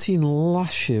top 14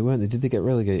 last year, weren't they? Did they get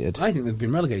relegated? I think they've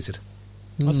been relegated.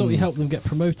 I thought he helped them get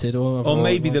promoted, or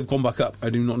maybe they've gone back up. I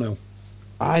do not know.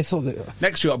 I thought that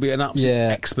next year I'll be an absolute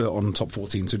expert on top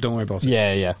 14, so don't worry about it.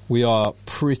 Yeah. We are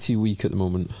pretty weak at the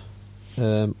moment.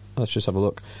 Let's just have a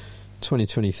look.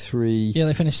 2023. Yeah,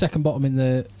 they finished second bottom in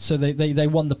the. So they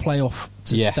won the playoff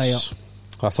to stay up.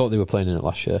 I thought they were playing in it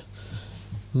last year.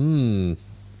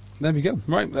 There we go.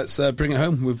 Right, let's bring it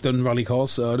home. We've done rally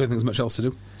cars, so I don't think there's much else to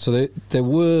do. So there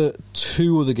were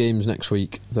 2 other games next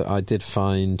week that I did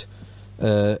find.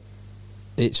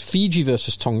 It's Fiji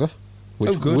versus Tonga,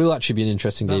 which will actually be an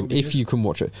interesting game if you can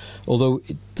watch it. Although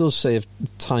it does say of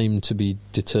time to be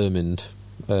determined,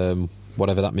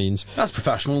 whatever that means. That's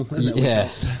professional, isn't it?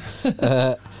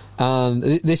 Yeah. And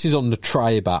this is on the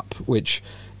Tribe app, which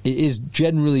it is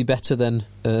generally better than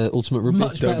Ultimate Rugby.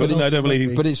 I don't believe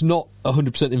you. But it's not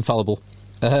 100% infallible.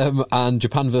 And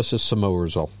Japan versus Samoa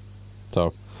as well.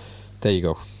 So, there you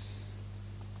go.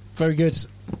 Very good.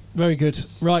 Very good.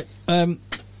 Right. There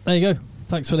you go.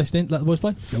 Thanks for listening. Let the boys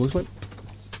play. The boys play.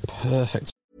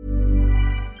 Perfect.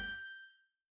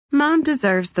 Mom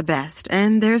deserves the best,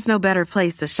 and there's no better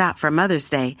place to shop for Mother's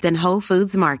Day than Whole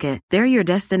Foods Market. They're your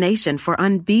destination for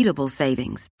unbeatable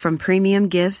savings, from premium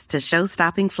gifts to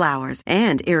show-stopping flowers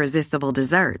and irresistible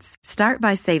desserts. Start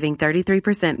by saving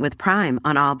 33% with Prime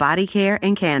on all body care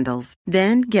and candles.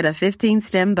 Then get a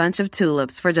 15-stem bunch of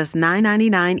tulips for just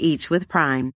 $9.99 each with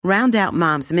Prime. Round out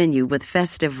Mom's menu with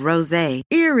festive rosé,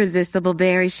 irresistible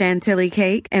berry chantilly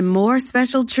cake, and more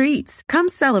special treats. Come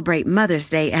celebrate Mother's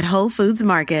Day at Whole Foods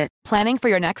Market. Planning for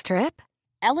your next trip?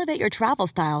 Elevate your travel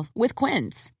style with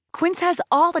Quince. Quince has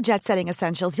all the jet-setting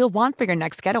essentials you'll want for your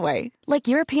next getaway, like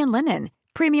European linen,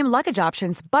 premium luggage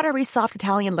options, buttery soft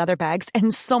Italian leather bags,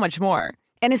 and so much more.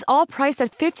 And is all priced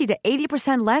at 50 to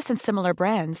 80% less than similar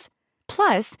brands.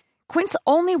 Plus, Quince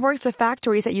only works with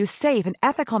factories that use safe and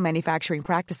ethical manufacturing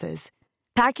practices.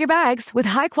 Pack your bags with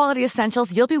high-quality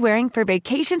essentials you'll be wearing for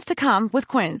vacations to come with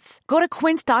Quince. Go to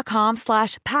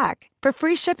quince.com/pack for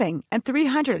free shipping and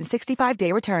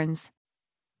 365-day returns.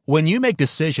 When you make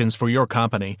decisions for your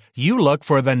company, you look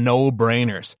for the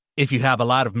no-brainers. If you have a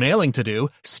lot of mailing to do,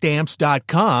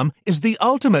 Stamps.com is the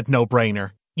ultimate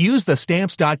no-brainer. Use the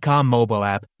Stamps.com mobile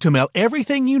app to mail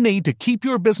everything you need to keep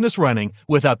your business running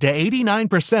with up to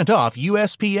 89% off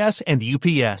USPS and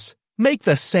UPS. Make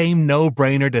the same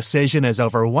no-brainer decision as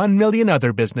over 1 million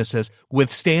other businesses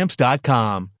with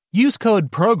Stamps.com. Use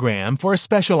code PROGRAM for a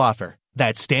special offer.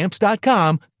 That's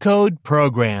Stamps.com, code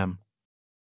PROGRAM.